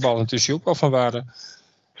 maar voetballend is hij ook wel van waarde.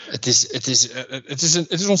 Het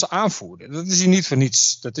is onze aanvoerder. Dat is hij niet voor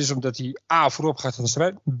niets. Dat is omdat hij A, voorop gaat aan de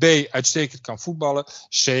strijd. B, uitstekend kan voetballen.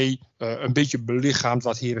 C, een beetje belichaamt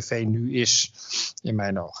wat Heerenveen nu is. In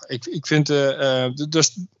mijn ogen. Ik vind,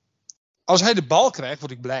 dus als hij de bal krijgt,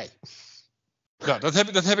 word ik blij. Nou, dat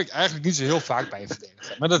heb ik eigenlijk niet zo heel vaak bij een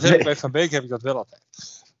verdediger. Maar dat heb ik bij Van Beek heb ik dat wel altijd.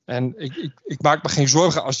 En ik maak me geen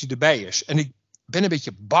zorgen als hij erbij is. En ik ben een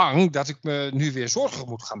beetje bang dat ik me nu weer zorgen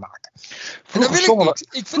moet gaan maken.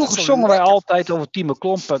 Vroeger zongen wij altijd over Timo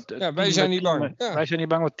Klomp. Wij zijn niet bang. Ja. Wij zijn niet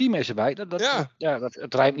bang, want Timo is erbij.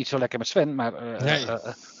 Het rijmt niet zo lekker met Sven, maar...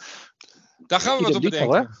 daar gaan we wat op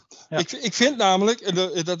bedenken. Ja. Ik vind namelijk,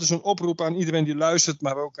 en dat is een oproep aan iedereen die luistert,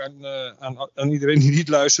 maar ook aan iedereen die niet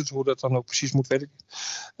luistert, hoe dat dan ook precies moet, weet ik.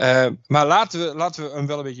 Maar laten we hem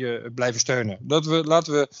wel een beetje blijven steunen. Laten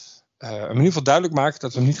we hem in ieder geval duidelijk maken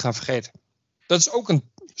dat we hem niet gaan vergeten. Dat is ook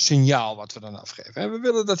een signaal wat we dan afgeven. We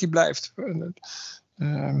willen dat hij blijft.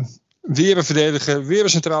 Weer een verdediger, weer een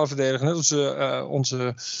centrale verdediger. Net als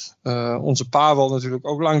onze Pavel natuurlijk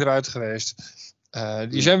ook lang eruit geweest.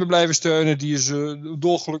 Die zijn we blijven steunen. Die is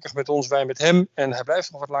dolgelukkig met ons, wij met hem. En hij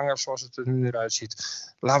blijft nog wat langer zoals het er nu eruit ziet.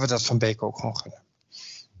 Laten we dat Van Beek ook gewoon gunnen.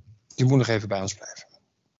 Die moet nog even bij ons blijven.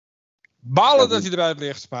 Balen dat hij eruit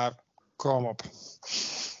ligt, maar kom op.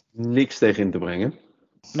 Niks tegen in te brengen.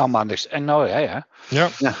 Nou, maar niks. En nou, ja. Ja,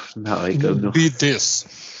 nou, ik ook nog. Beat this.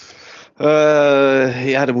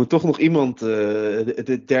 Er moet toch nog iemand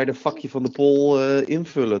het derde vakje van de poll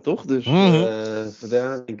invullen, toch? Dus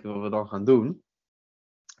vandaar denk ik wat we dan gaan doen.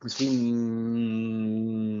 Misschien...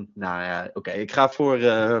 oké. Ik ga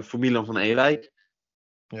voor Milan van Ewijk.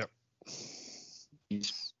 Ja. Die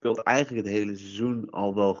speelt eigenlijk het hele seizoen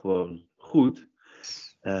al wel gewoon goed.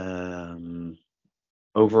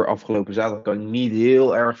 Over afgelopen zaterdag kan ik niet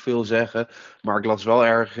heel erg veel zeggen. Maar ik las wel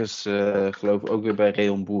ergens, geloof ik ook weer bij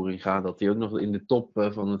Reon Boeringa, dat hij ook nog in de top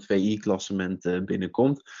van het VI-klassement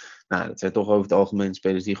binnenkomt. Nou, dat zijn toch over het algemeen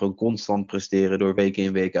spelers die gewoon constant presteren door week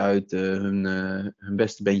in week uit hun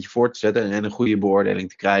beste beentje voor te zetten en een goede beoordeling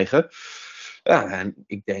te krijgen. Ja, en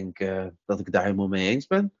ik denk dat ik het daar helemaal mee eens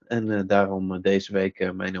ben. En daarom deze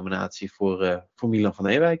week mijn nominatie voor Milan van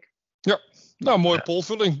Ewijk. Ja. Nou, mooie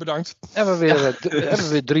polvulling, bedankt. Hebben we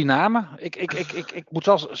weer 3 namen. Ik moet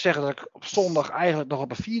wel zeggen dat ik op zondag eigenlijk nog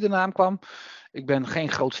op een 4e naam kwam. Ik ben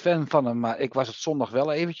geen groot fan van hem, maar ik was het zondag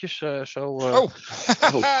wel eventjes zo...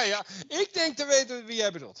 Ja, ik denk te weten wie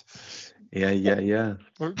jij bedoelt. Ja.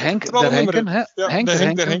 Henk de Henken, hè? Ja, Henk de de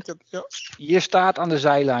Henken. Henken. Ja. Je staat aan de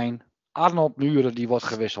zijlijn. Arnold Muren, die wordt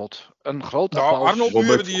gewisseld. Een groot applaus. Arnold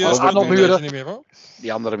Muren, die is Arnold Muren. niet meer, hoor.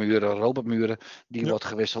 Die andere Muren, Robert Muren, die wordt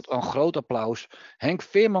gewisseld. Een groot applaus. Henk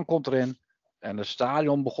Veerman komt erin. En het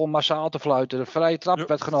stadion begon massaal te fluiten. De vrije trap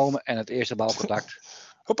werd genomen en het eerste balcontact.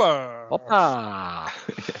 Hoppa.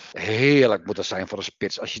 Heerlijk moet dat zijn voor een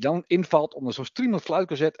spits. Als je dan invalt onder zo'n streamend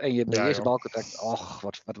fluitgezet en je bij de eerste balcontact. Och,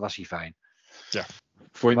 wat was hij fijn. Ja.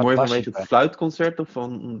 Vond je het mooi vanwege het fluitconcert of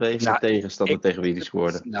vanwege de tegenstander tegen wie die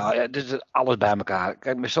scoorde? Nou ja, dit is alles bij elkaar.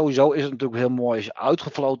 Kijk, maar sowieso is het natuurlijk heel mooi als je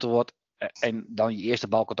uitgefloten wordt en dan je eerste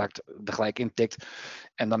balcontact er gelijk intikt.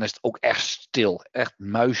 En dan is het ook echt stil. Echt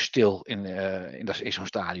muisstil in zo'n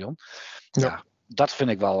stadion. Ja, dat vind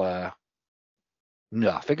ik wel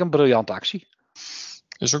vind ik een briljante actie.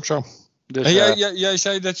 Is ook zo. Dus, en jij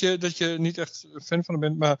zei dat je niet echt fan van hem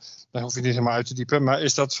bent, maar daar hoef je niet helemaal uit te diepen. Maar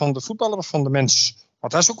is dat van de voetballer of van de mens?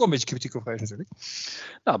 Want daar is ook wel een beetje kritiek op geweest natuurlijk.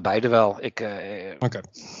 Nou, beide wel. Ik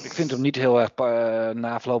vind hem niet heel erg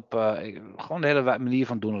na afloop, gewoon de hele manier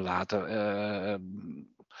van doen en laten.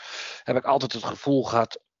 Heb ik altijd het gevoel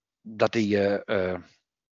gehad dat hij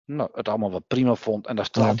het allemaal wel prima vond. En daar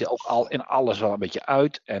straalt hij ook al in alles wel een beetje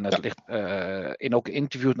uit. En het ligt in ook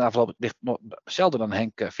interviews na afloop, het ligt nog zelden dan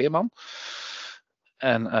Henk Veerman.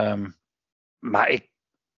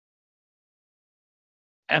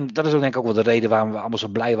 En dat is ook denk ik ook wel de reden waarom we allemaal zo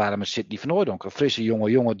blij waren met Sidney van Hooijdonk. Een frisse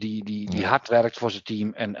jongen die hard werkt voor zijn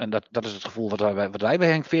team. En dat is het gevoel wat wij bij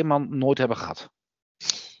Henk Veerman nooit hebben gehad.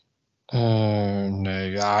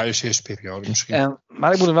 Is eerste periode misschien.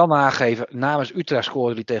 Maar ik moet hem wel nageven, namens Utrecht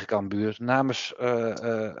scoorde hij tegen Cambuur. Namens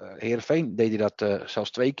Heerenveen deed hij dat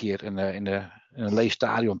zelfs 2 keer in een leeg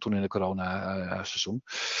stadion toen in de corona-seizoen.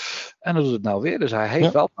 En dat doet het nou weer, dus hij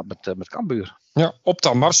heeft wel met Cambuur. Ja,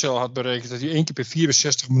 Opta Marcel had berekend dat hij 1 keer per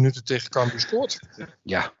 64 minuten tegen Cambuur scoort.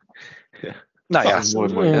 Ja. Nou ja, Dat is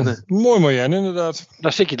mooi. Mooi, inderdaad.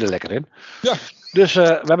 daar zit je er lekker in. Ja. Dus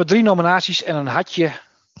we hebben 3 nominaties en een hartje,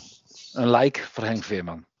 een like voor Henk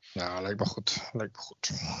Veerman. Ja, lijkt me goed.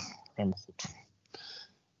 Helemaal goed.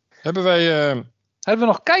 Hebben wij Hebben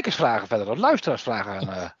we nog kijkersvragen verder? Of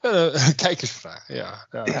luisteraarsvragen? kijkersvragen? Ja.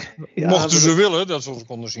 Ja, Mochten ze willen dat ze ons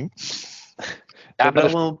konden zien. Ja,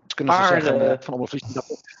 maar wel dat kunnen ze zeggen van Omroep Friesland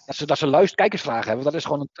dat ze kijkersvragen hebben. Dat is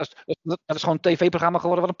gewoon een tv-programma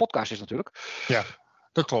geworden wat een podcast is natuurlijk. Ja,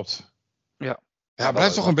 dat klopt. Ja. Ja, het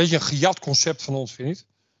blijft toch een beetje een gejat concept van ons, vind je niet?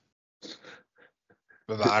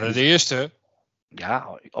 We waren de eerste.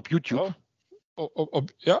 Ja, op YouTube.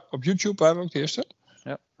 Op YouTube waren we ook de eerste.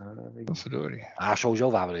 Ja. Wat verdorie.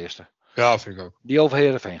 Sowieso waren we de eerste. Ja, vind ik ook. Die over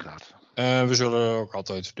Heerenveen gaat. We zullen ook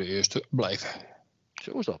altijd de eerste blijven.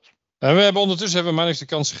 Zo is dat. En we hebben ondertussen Marnix de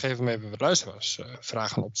kans gegeven om even wat luisteraars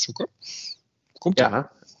vragen op te zoeken. Komt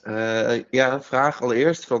er? Ja, vraag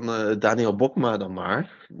allereerst van Daniel Bokma dan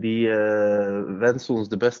maar. Die wenst ons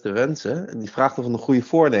de beste wensen. En die vraagt of we nog goede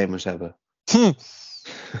voornemens hebben.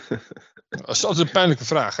 Dat is altijd een pijnlijke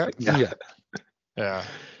vraag, hè? Ja.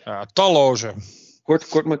 Ja, talloze.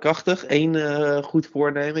 Kort maar krachtig. 1 goed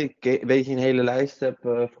voornemen. Ik weet dat je een hele lijst hebt,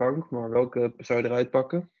 Frank. Maar welke zou je eruit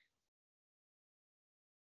pakken?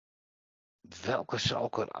 Welke zou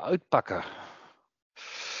ik eruit pakken?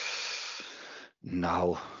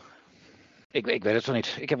 Nou, ik weet het zo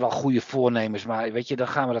niet. Ik heb wel goede voornemens, maar weet je, dan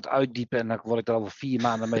gaan we dat uitdiepen en dan word ik er over 4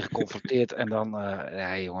 maanden mee geconfronteerd. En dan,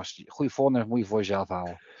 nee jongens, goede voornemens moet je voor jezelf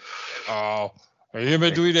houden. Oh,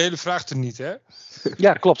 hiermee doe je de hele vraag er niet, hè?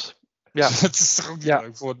 Ja, klopt. Ja. Dat is toch ook niet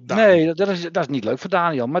leuk voor Daniel? Nee, dat is niet leuk voor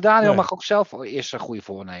Daniel. Maar Daniel mag ook zelf eerst een goede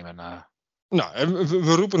voornemen. Nou,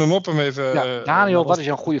 we roepen hem op hem even. Daniel, wat is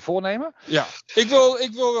jouw goede voornemen? Ja, ik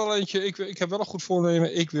wil wel eentje. Ik heb wel een goed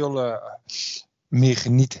voornemen. Ik wil meer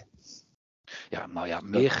genieten. Ja, nou ja,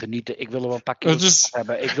 meer genieten. Ik wil er wel een paar keer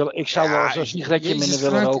hebben. Ik zou wel eens een sigaretje minder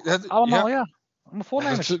willen Frank, roken. Allemaal, allemaal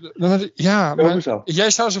voornemens. Maar jij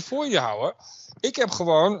zou ze voor je houden. Ik heb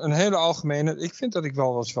gewoon een hele algemene. Ik vind dat ik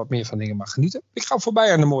wel wat meer van dingen mag genieten. Ik ga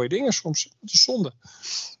voorbij aan de mooie dingen soms. Het is zonde.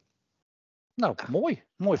 Nou, mooi.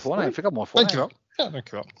 Mooi voornemen. Vind ik ook mooi voornemen. Dankjewel. Ja,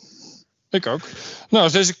 dankjewel. Ik ook. Nou,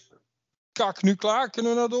 is deze kak nu klaar?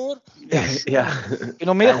 Kunnen we nou door? Ja. Heb je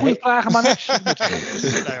nog meer goede vragen, maar niks?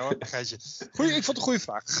 Nee hoor, geitje. Ik vond het een goede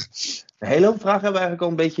vraag. Een hele hoop vragen hebben we eigenlijk al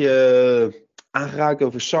een beetje aangeraakt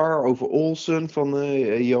over Sar, over Olsen van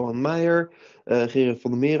Johan Meijer. Gerard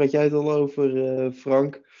van der Meer had jij het al over,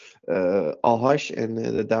 Frank. Al-Hash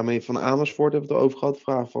en daarmee van Amersfoort hebben we het over gehad.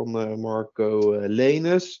 Vraag van Marco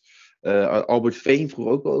Lenes. Albert Veen vroeg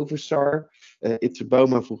ook al over Sar. Itse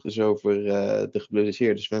Bouma vroeg dus over de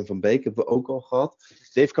geblesseerde Sven van Beek. Hebben we ook al gehad.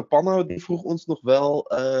 Dave Capano die vroeg ons nog wel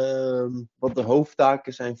wat de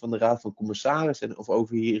hoofdtaken zijn van de Raad van Commissarissen. En of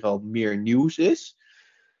over hier al meer nieuws is.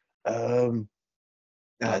 De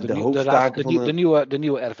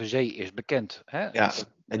nieuwe RVC is bekend. Hè? Ja,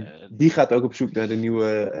 en die gaat ook op zoek naar de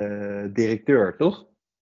nieuwe directeur, toch?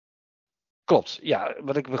 Klopt. Ja,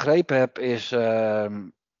 wat ik begrepen heb is...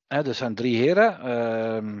 er zijn 3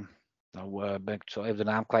 heren. Nou ben ik zo even de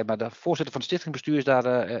naam kwijt. Maar de voorzitter van het stichtingbestuur is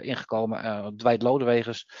daar ingekomen. Dwight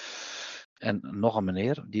Lodewegers. En nog een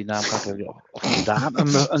meneer. Die naam kan ik even... Of een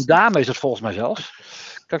dame. Een dame is het volgens mij zelfs.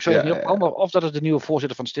 Kan ik zo even niet opkomen. Of dat is de nieuwe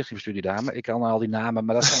voorzitter van het stichtingbestuur, die dame. Ik kan al die namen.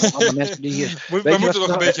 Maar dat zijn allemaal mensen die hier... We moeten nog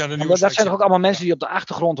een beetje aan de nieuwe... Dat zijn toch ook allemaal mensen die op de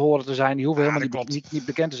achtergrond horen te zijn. Die hoeven helemaal niet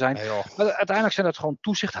bekend te zijn. Nee, maar uiteindelijk zijn dat gewoon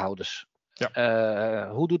toezichthouders. Ja.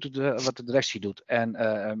 Hoe doet het wat de directie doet?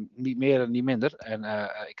 En niet meer en niet minder. En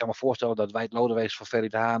ik kan me voorstellen dat Dwight Lodewegers van Ferry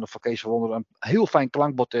de Haan of van Kees van Wonderen een heel fijn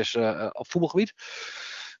klankbord is op voetbalgebied.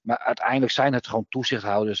 Maar uiteindelijk zijn het gewoon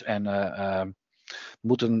toezichthouders en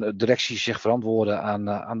moet een directie zich verantwoorden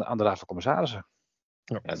aan de Raad van Commissarissen.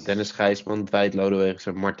 Ja, Dennis Gijsman, Dwight Lodewegers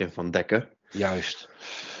en Martin van Dekken. Juist.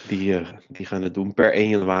 Die gaan het doen per 1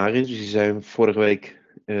 januari. Dus die zijn vorige week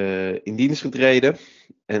in dienst getreden.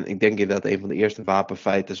 En ik denk inderdaad een van de eerste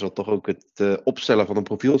wapenfeiten zal toch ook het opstellen van een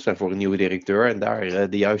profiel zijn voor een nieuwe directeur. En daar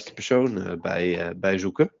de juiste persoon bij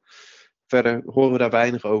zoeken. Verder horen we daar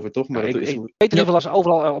weinig over, toch? Maar ik weet in ieder geval dat ze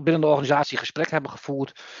overal binnen de organisatie gesprek hebben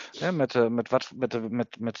gevoerd. Hè,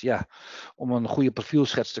 om een goede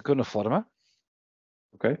profielschets te kunnen vormen.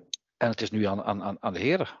 Oké. En het is nu aan de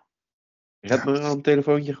heren. Je hebt me al een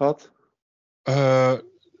telefoontje gehad?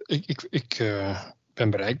 Ik ben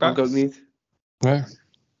bereikbaar. Ik ook niet. Nee.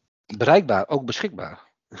 Bereikbaar, ook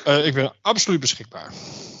beschikbaar. Ik ben absoluut beschikbaar.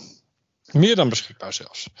 Meer dan beschikbaar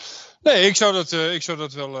zelfs. Nee, ik zou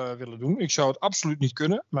dat wel willen doen. Ik zou het absoluut niet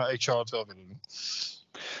kunnen, maar ik zou het wel willen doen.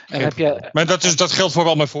 En heb je... Maar dat geldt voor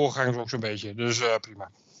al mijn voorgangers ook zo'n beetje. Dus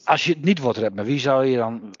prima. Als je het niet wordt redden, maar wie zou je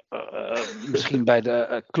dan misschien bij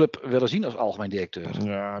de club willen zien als algemeen directeur?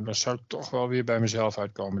 Ja, dan zou ik toch wel weer bij mezelf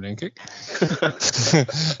uitkomen, denk ik.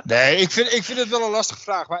 Nee, ik vind het wel een lastige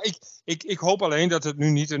vraag. Maar ik hoop alleen dat het nu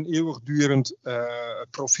niet een eeuwigdurend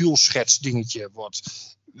profielschetsdingetje wordt.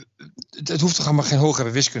 Het hoeft toch allemaal geen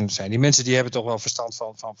hogere wiskunde te zijn. Die mensen die hebben toch wel verstand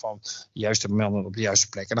van de juiste mannen op de juiste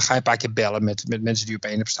plek. En dan ga je een paar keer bellen met mensen die op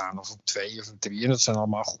 1 staan. Of op 2 of op 3. En dat zijn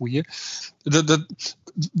allemaal goeie.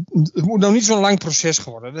 Het moet nou niet zo'n lang proces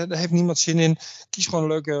worden. Daar heeft niemand zin in. Kies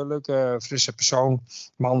gewoon een leuke frisse persoon.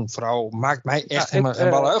 Man, vrouw. Maakt mij echt helemaal geen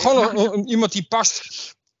ballen. Gewoon iemand die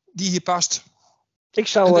past. Die hier past. Ik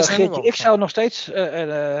zou nog steeds.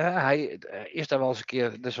 Hij is daar wel eens een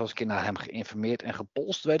keer. Dus wel eens een keer naar hem geïnformeerd en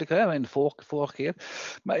gepolst, weet ik, hè, in de vorige keer.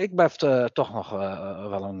 Maar ik blijf toch nog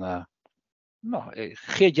wel een.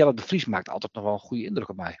 Geert-Jan de Vries maakt altijd nog wel een goede indruk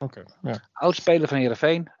op mij. Okay, ja. Oud-speler van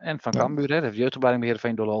Heerenveen en van Cambuur. Hè, heeft jeugdopleiding bij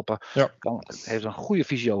Heerenveen doorlopen. Ja. Heeft een goede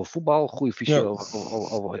visie over voetbal. Goede visie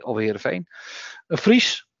over Heerenveen. Een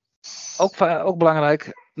Vries. Ook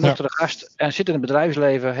belangrijk. Nuchtere gast. En zit in het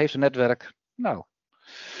bedrijfsleven. Heeft een netwerk. Nou.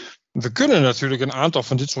 We kunnen natuurlijk een aantal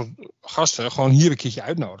van dit soort gasten gewoon hier een keertje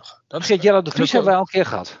uitnodigen. Geert-Jan de Vries hebben wij al een keer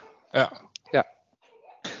gehad. Ja.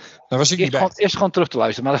 Daar was ik niet bij. Eerst gewoon terug te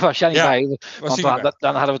luisteren, maar daar was jij niet bij. Want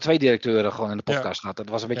dan hadden we 2 directeuren gewoon in de podcast gehad. Dat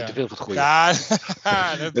was een beetje te veel voor het goede. Ja,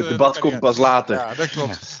 het debat komt pas later. Ja, dat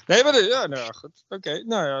klopt. Nee, maar goed. Oké,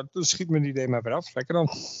 nou ja, dan schiet mijn idee maar weer af. Lekker dan.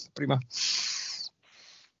 Prima.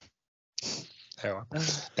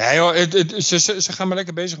 Nee hoor, ze gaan maar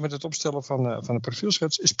lekker bezig met het opstellen van de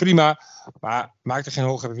profielschets. Is prima, maar maak er geen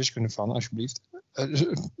hogere wiskunde van, alsjeblieft.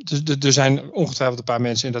 Er zijn ongetwijfeld een paar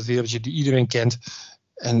mensen in dat wereldje die iedereen kent.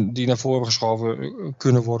 En die naar voren geschoven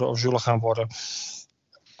kunnen worden of zullen gaan worden.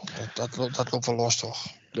 Dat loopt wel los, toch?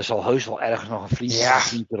 Er zal heus wel ergens nog een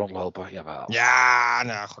vriend rondlopen. Jawel. Ja,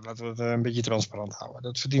 nou goed, laten we het een beetje transparant houden.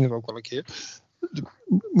 Dat verdienen we ook wel een keer. Het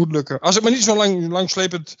moet lukken. Als het maar niet zo'n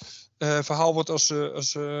langslepend verhaal wordt als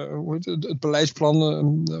het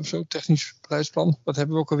beleidsplan, of zo, technisch beleidsplan. Wat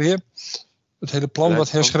hebben we ook alweer? Het hele plan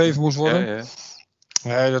wat herschreven moest worden. Ja.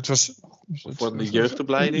 Nee, dat was... Voor de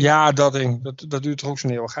jeugdopleiding? Ja, dat ding. Dat duurt toch ook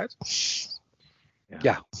zo'n eeuwigheid?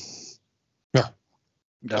 Ja.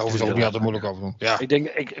 Daar hoeven we het ook niet altijd moeilijk over doen. Ja.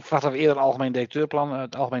 Ik verwacht dat we eerder het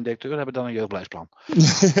algemeen directeur hebben dan een jeugdbeleidsplan.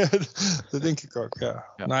 Dat denk ik ook, ja.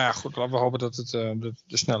 Nou ja, goed. Laten we hopen dat het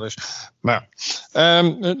snel is. Maar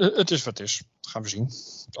het is wat het is. Dat gaan we zien.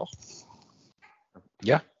 Toch?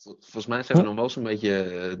 Ja. Volgens mij zijn we nog wel zo'n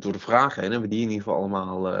beetje door de vragen heen. Hebben we die in ieder geval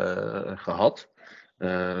allemaal gehad. We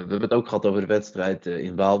hebben het ook gehad over de wedstrijd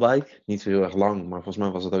in Waalwijk. Niet zo heel erg lang, maar volgens mij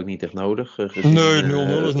was het ook niet echt nodig. Nee, 0-0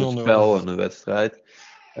 is 0-0. Het spel en de wedstrijd.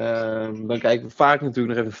 Dan kijken we vaak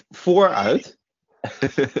natuurlijk nog even vooruit.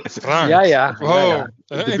 Frank. Ja. Oh.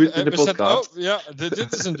 Debuut in de podcast.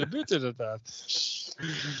 Dit is een debuut inderdaad.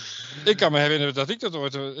 Ik kan me herinneren dat ik dat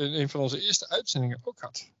ooit in een van onze eerste uitzendingen ook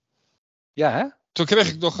had. Ja, hè? Toen kreeg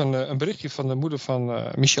ik nog een berichtje van de moeder van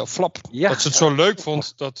Michel Flap. Ja. Dat ze het zo leuk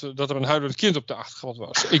vond dat er een huilend kind op de achtergrond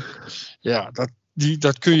was.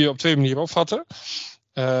 Dat kun je op 2 manieren opvatten.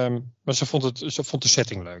 Maar ze vond de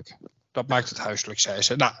setting leuk. Dat maakt het huiselijk, zei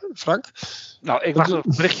ze. Nou, Frank? Nou, ik wacht een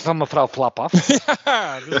berichtje van mevrouw Flap af.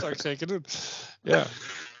 Ja, dat zou ik zeker doen. Ja.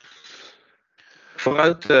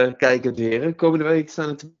 Vooruitkijkend heren. Komende week staan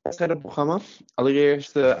er 2 wedstrijden op het programma.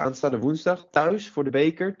 Allereerst aanstaande woensdag thuis voor de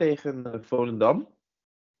beker tegen Volendam.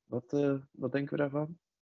 Wat denken we daarvan?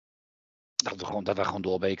 Dat we gewoon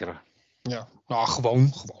doorbekeren. Ja, nou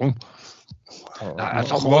gewoon.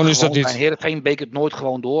 Gewoon is dat niet. Heerenveen bekert nooit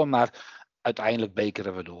gewoon door, maar uiteindelijk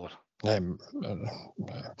bekeren we door. Nee.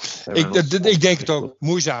 Ik denk het ook.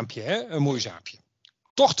 Moeizaampje, hè? Een moeizaampje.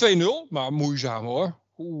 Toch 2-0, maar moeizaam hoor.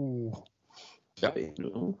 Oeh. Ja,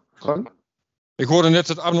 Frank? Ik hoorde net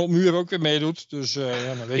dat Arnold Muur ook weer meedoet. Dus,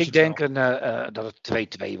 dan weet ik denk dat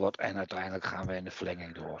het 2-2 wordt en uiteindelijk gaan we in de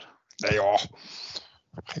verlenging door. Nee joh.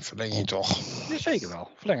 Geen verlenging toch? Ja, zeker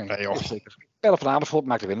wel. Verlenging. Nee joh. Zeker. Pelle van Amersfoort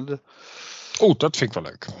maakt de winnende. Oeh, dat vind ik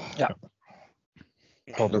wel leuk. Ja.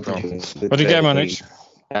 Hoop ik wel. Wat denk jij maar niks?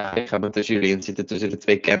 Ja, ik ga met de Julien zitten tussen de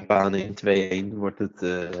 2 campanen in 2-1 wordt het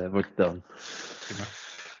dan.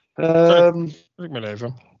 Ik maar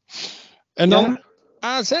even. En dan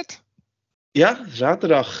AZ? Ja,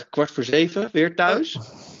 zaterdag 6:15, weer thuis.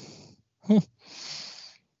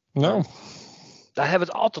 Nou. Daar hebben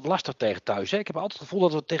we het altijd lastig tegen thuis. Hè? Ik heb altijd het gevoel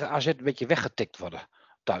dat we tegen AZ een beetje weggetikt worden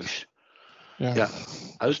thuis. Ja.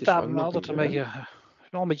 Dus staat me altijd een beetje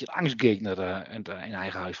een angstgegner in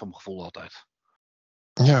eigen huis van mijn gevoel altijd.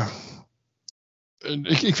 Ja.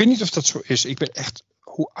 Ik weet niet of dat zo is. Ik ben echt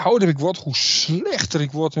hoe ouder ik word, hoe slechter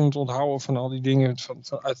ik word in het onthouden van al die dingen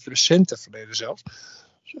uit het recente verleden zelfs.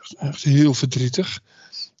 Dat is echt heel verdrietig.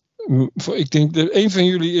 Ik denk dat een van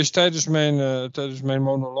jullie is tijdens mijn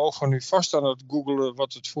monoloog van nu vast aan het googlen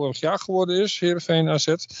wat het vorig jaar geworden is. Heerenveen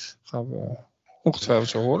AZ. Gaan we ongetwijfeld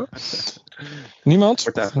zo horen. Niemand?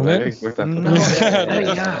 Wordt daar Nee? gewerkt?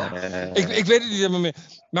 Ik weet het niet helemaal meer.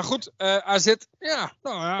 Maar goed, AZ,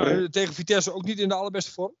 tegen Vitesse ook niet in de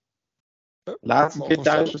allerbeste vorm. Laatste keer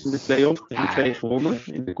thuis was in de play-off 3-2 gewonnen.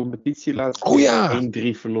 In de competitie laatste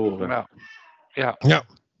keer 1-3 verloren. Ja.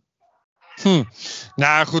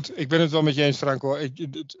 Nou goed, ik ben het wel met je eens, Franco.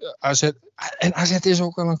 AZ is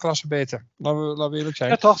ook wel een klasse beter. Laten we eerlijk zijn.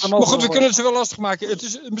 Ja, toch, maar goed, we kunnen het ze wel lastig maken.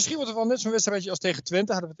 Misschien wordt het wel net zo'n wedstrijdje als tegen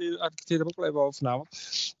Twente. Had ik het eerder ook al even over vanavond.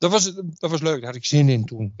 Dat was leuk. Daar had ik zin in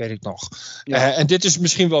toen, weet ik nog. Ja. En dit is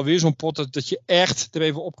misschien wel weer zo'n pot dat je echt er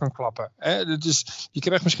even op kan klappen. Je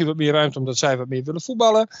krijgt misschien wat meer ruimte omdat zij wat meer willen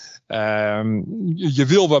voetballen. Je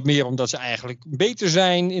wil wat meer omdat ze eigenlijk beter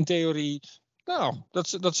zijn in theorie. Nou,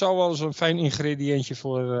 dat zou wel eens een fijn ingrediëntje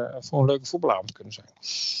voor een leuke voetbalavond kunnen zijn.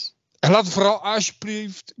 En laat het vooral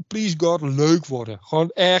alsjeblieft, please God, leuk worden. Gewoon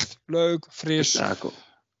echt leuk, fris. Ja,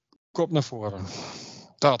 kop naar voren.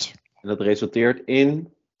 Dat. En dat resulteert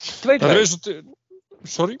in... 2-2.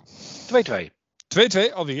 Sorry? 2-2.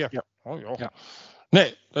 2-2 alweer? Ja. Oh, joh. Ja.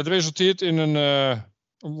 Nee, dat resulteert in een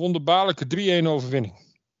wonderbaarlijke 3-1 overwinning.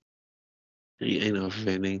 3-1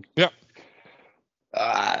 overwinning. Ja.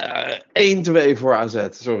 1-2 voor AZ.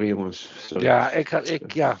 Sorry jongens. Sorry. Ja, ik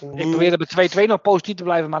probeerde met 2-2 nog positief te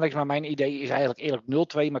blijven, maar mijn idee is eigenlijk eerlijk 0-2,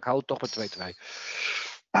 maar ik hou het toch met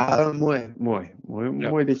 2-2.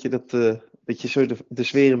 Mooi dat je dat je zo de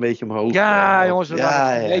sfeer een beetje omhoog... Ja, jongens, we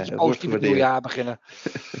gaan een beetje positief het nieuwjaar beginnen.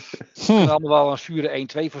 We kunnen allemaal wel een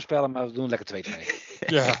zure 1-2 voorspellen, maar we doen lekker 2-2.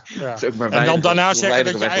 Ja. En dan daarna zeggen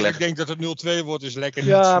dat je eigenlijk denkt dat het 0-2 wordt, is lekker.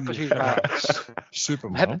 Ja, precies.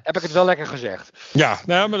 Super, man. Heb ik het wel lekker gezegd? Ja,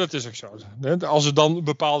 maar dat is ook zo. Als er dan een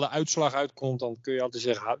bepaalde uitslag uitkomt, dan kun je altijd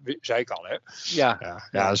zeggen, zei ik al, hè? Ja,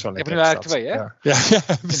 dat is wel lekker. Ik heb er nu eigenlijk 2, hè?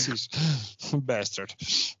 Ja, precies. Bastard.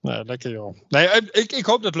 Nee, lekker joh. Nee, ik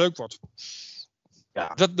hoop dat het leuk wordt.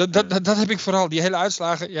 Ja. Dat heb ik vooral. Die hele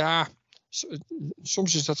uitslagen, ja...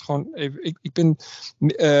 Soms is dat gewoon even... Ik ben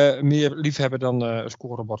meer liefhebber dan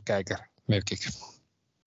scorebordkijker, merk ik.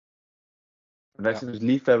 Wij zijn dus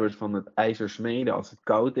liefhebbers van het ijzer smeden als het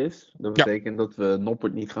koud is. Dat betekent dat we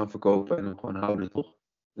Noppert niet gaan verkopen en hem gewoon houden, toch?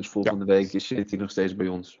 Dus volgende week zit hij nog steeds bij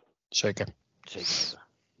ons. Zeker.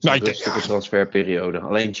 Een rustige transferperiode.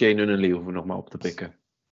 Alleen Chain en Lee hoeven we nog maar op te pikken.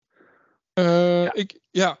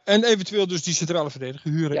 En eventueel dus die centrale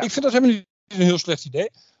verdediger huren. Ja. Ik vind dat helemaal niet een heel slecht idee.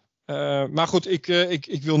 Maar goed,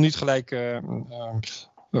 ik wil niet gelijk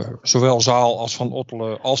zowel Zaal als Van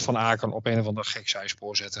Ottelen als Van Aken op een of ander gek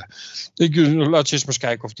zijspoor zetten. Laat je eens maar eens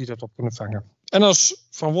kijken of die dat op kunnen vangen. En als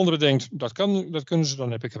Van Wonderen denkt, dat kunnen ze,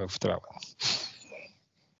 dan heb ik er ook vertrouwen in.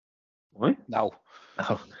 Mooi. Nou.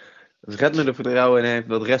 Als Redmer er vertrouwen in heeft,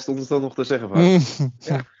 wat rest ons dan nog te zeggen van?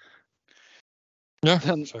 Ja.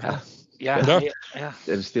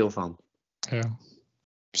 Er is stil van. Ja,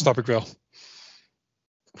 snap ik wel.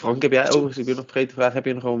 Frank, heb jij overigens, ik ben nog vergeten te vragen, heb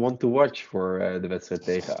je nog een one-to-watch voor de wedstrijd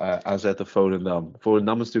tegen AZ of Volendam?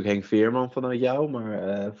 Volendam is natuurlijk Henk Veerman vanuit jou,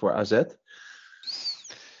 maar voor AZ?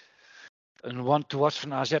 Een one-to-watch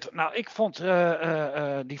van AZ. Nou, ik vond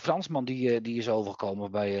die Fransman die is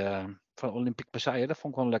overgekomen van Olympique Marseille, dat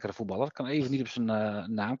vond ik wel een lekkere voetballer. Ik kan even niet op zijn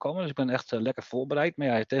naam komen, dus ik ben echt lekker voorbereid. Maar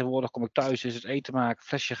ja, tegenwoordig kom ik thuis, is het eten maken,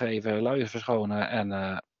 flesje geven, luiers verschonen.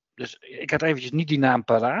 En, dus ik had eventjes niet die naam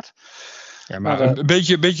paraat. Ja, maar een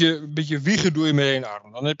beetje wiegen doe je met één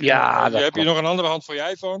arm. Dan heb je nog een andere hand voor je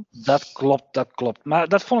iPhone. Dat klopt. Maar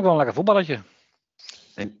dat vond ik wel een lekker voetballetje.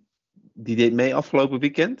 En die deed mee afgelopen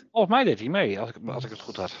weekend? Volgens mij deed hij mee, als ik het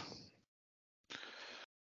goed had.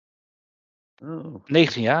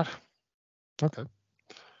 19 jaar. Oké.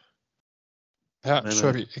 Ja,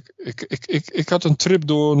 sorry. Ik had een trip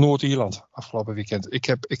door Noord-Ierland afgelopen weekend. Ik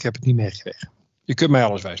heb het niet meegekregen. Je kunt mij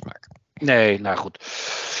alles wijsmaken. Nee, nou goed.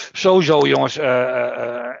 Sowieso, jongens.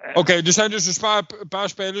 Oké, er zijn dus een paar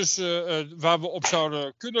spelers waar we op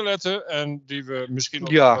zouden kunnen letten. En die we misschien ook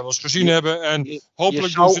wel eens gezien hebben. En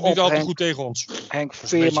hopelijk doen ze het niet altijd goed tegen ons. Henk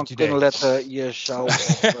Veerman kunnen letten. Je zou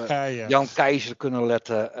op Jan Keizer kunnen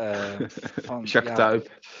letten. Jacques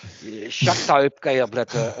Tuyp. Jacques Tuyp kan je op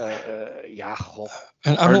letten. God.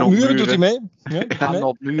 En Arnold Muren doet hij mee? Ja,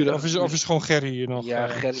 Arnold Muren. Of is gewoon Gerry hier nog? Ja,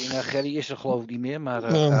 Gerry is er geloof ik niet meer. Maar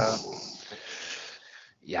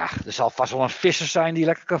er zal vast wel een visser zijn die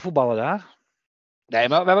lekker kan voetballen daar. Nee,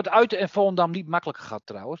 maar we hebben het uit in Volendam niet makkelijk gehad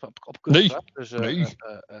trouwens. Op kunstgras. Dus nee.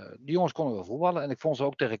 die jongens konden wel voetballen. En ik vond ze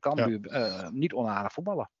ook tegen Cambuur niet onaardig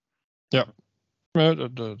voetballen. Ja,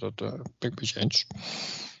 dat ben ik met je eens.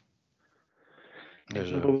 Dus,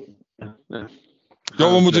 Ja,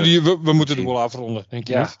 we moeten de wel afronden, denk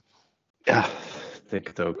je niet? Ja, ik denk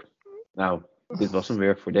het ook. Nou, dit was hem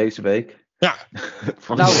weer voor deze week. Ja.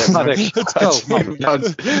 Bedankt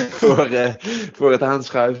voor het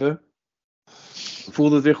aanschuiven.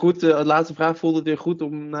 Voelde het weer goed? Laatste vraag. Voelde het weer goed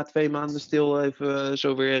om na 2 maanden stil even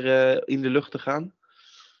zo weer in de lucht te gaan?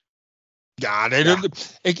 Ja, nee,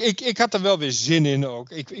 ik had er wel weer zin in ook.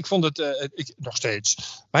 Ik vond het nog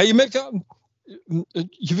steeds. Maar je merkt,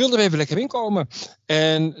 je wil er even lekker in komen.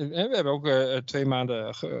 En we hebben ook 2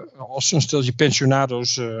 maanden als een steltje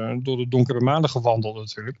pensionado's door de donkere maanden gewandeld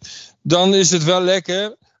natuurlijk. Dan is het wel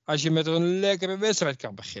lekker als je met een lekkere wedstrijd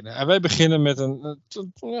kan beginnen. En wij beginnen met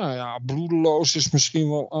bloedeloos is misschien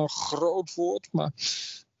wel een groot woord. Maar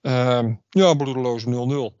bloedeloos 0-0.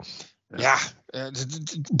 Ja. En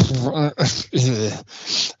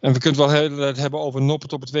we kunnen het wel hebben over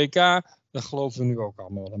Noppert op het WK. Dat geloven we nu ook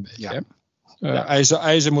allemaal wel een beetje. Ja.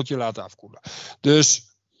 IJzer moet je laten afkoelen.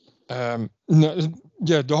 Dus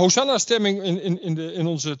de Hosanna-stemming in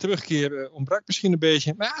onze terugkeer ontbrak misschien een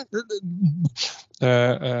beetje. Maar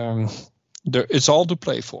it's all to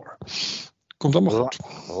play for. Komt allemaal goed.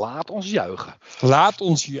 Laat ons juichen. Laat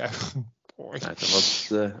ons juichen. Nou,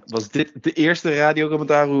 dan was dit de eerste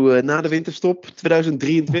radiocommentaar na de winterstop.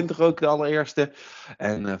 2023 ook de allereerste.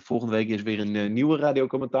 En volgende week is weer een nieuwe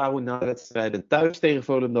radiocommentaar na de wedstrijden thuis tegen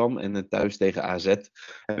Volendam en thuis tegen AZ.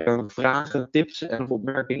 Heb je dan vragen, tips en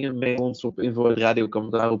opmerkingen? Mail ons op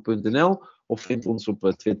info@radiocommentaar.nl of vind ons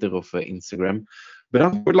op Twitter of Instagram.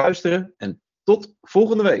 Bedankt voor het luisteren en tot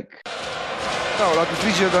volgende week. Nou, laat de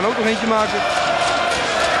Vries er dan ook nog eentje maken.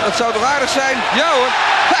 Dat zou toch aardig zijn? Ja hoor!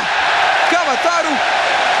 Kamataru.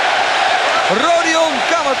 Rodion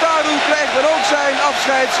Kamataru krijgt dan ook zijn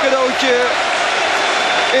afscheidscadeautje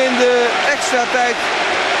in de extra tijd.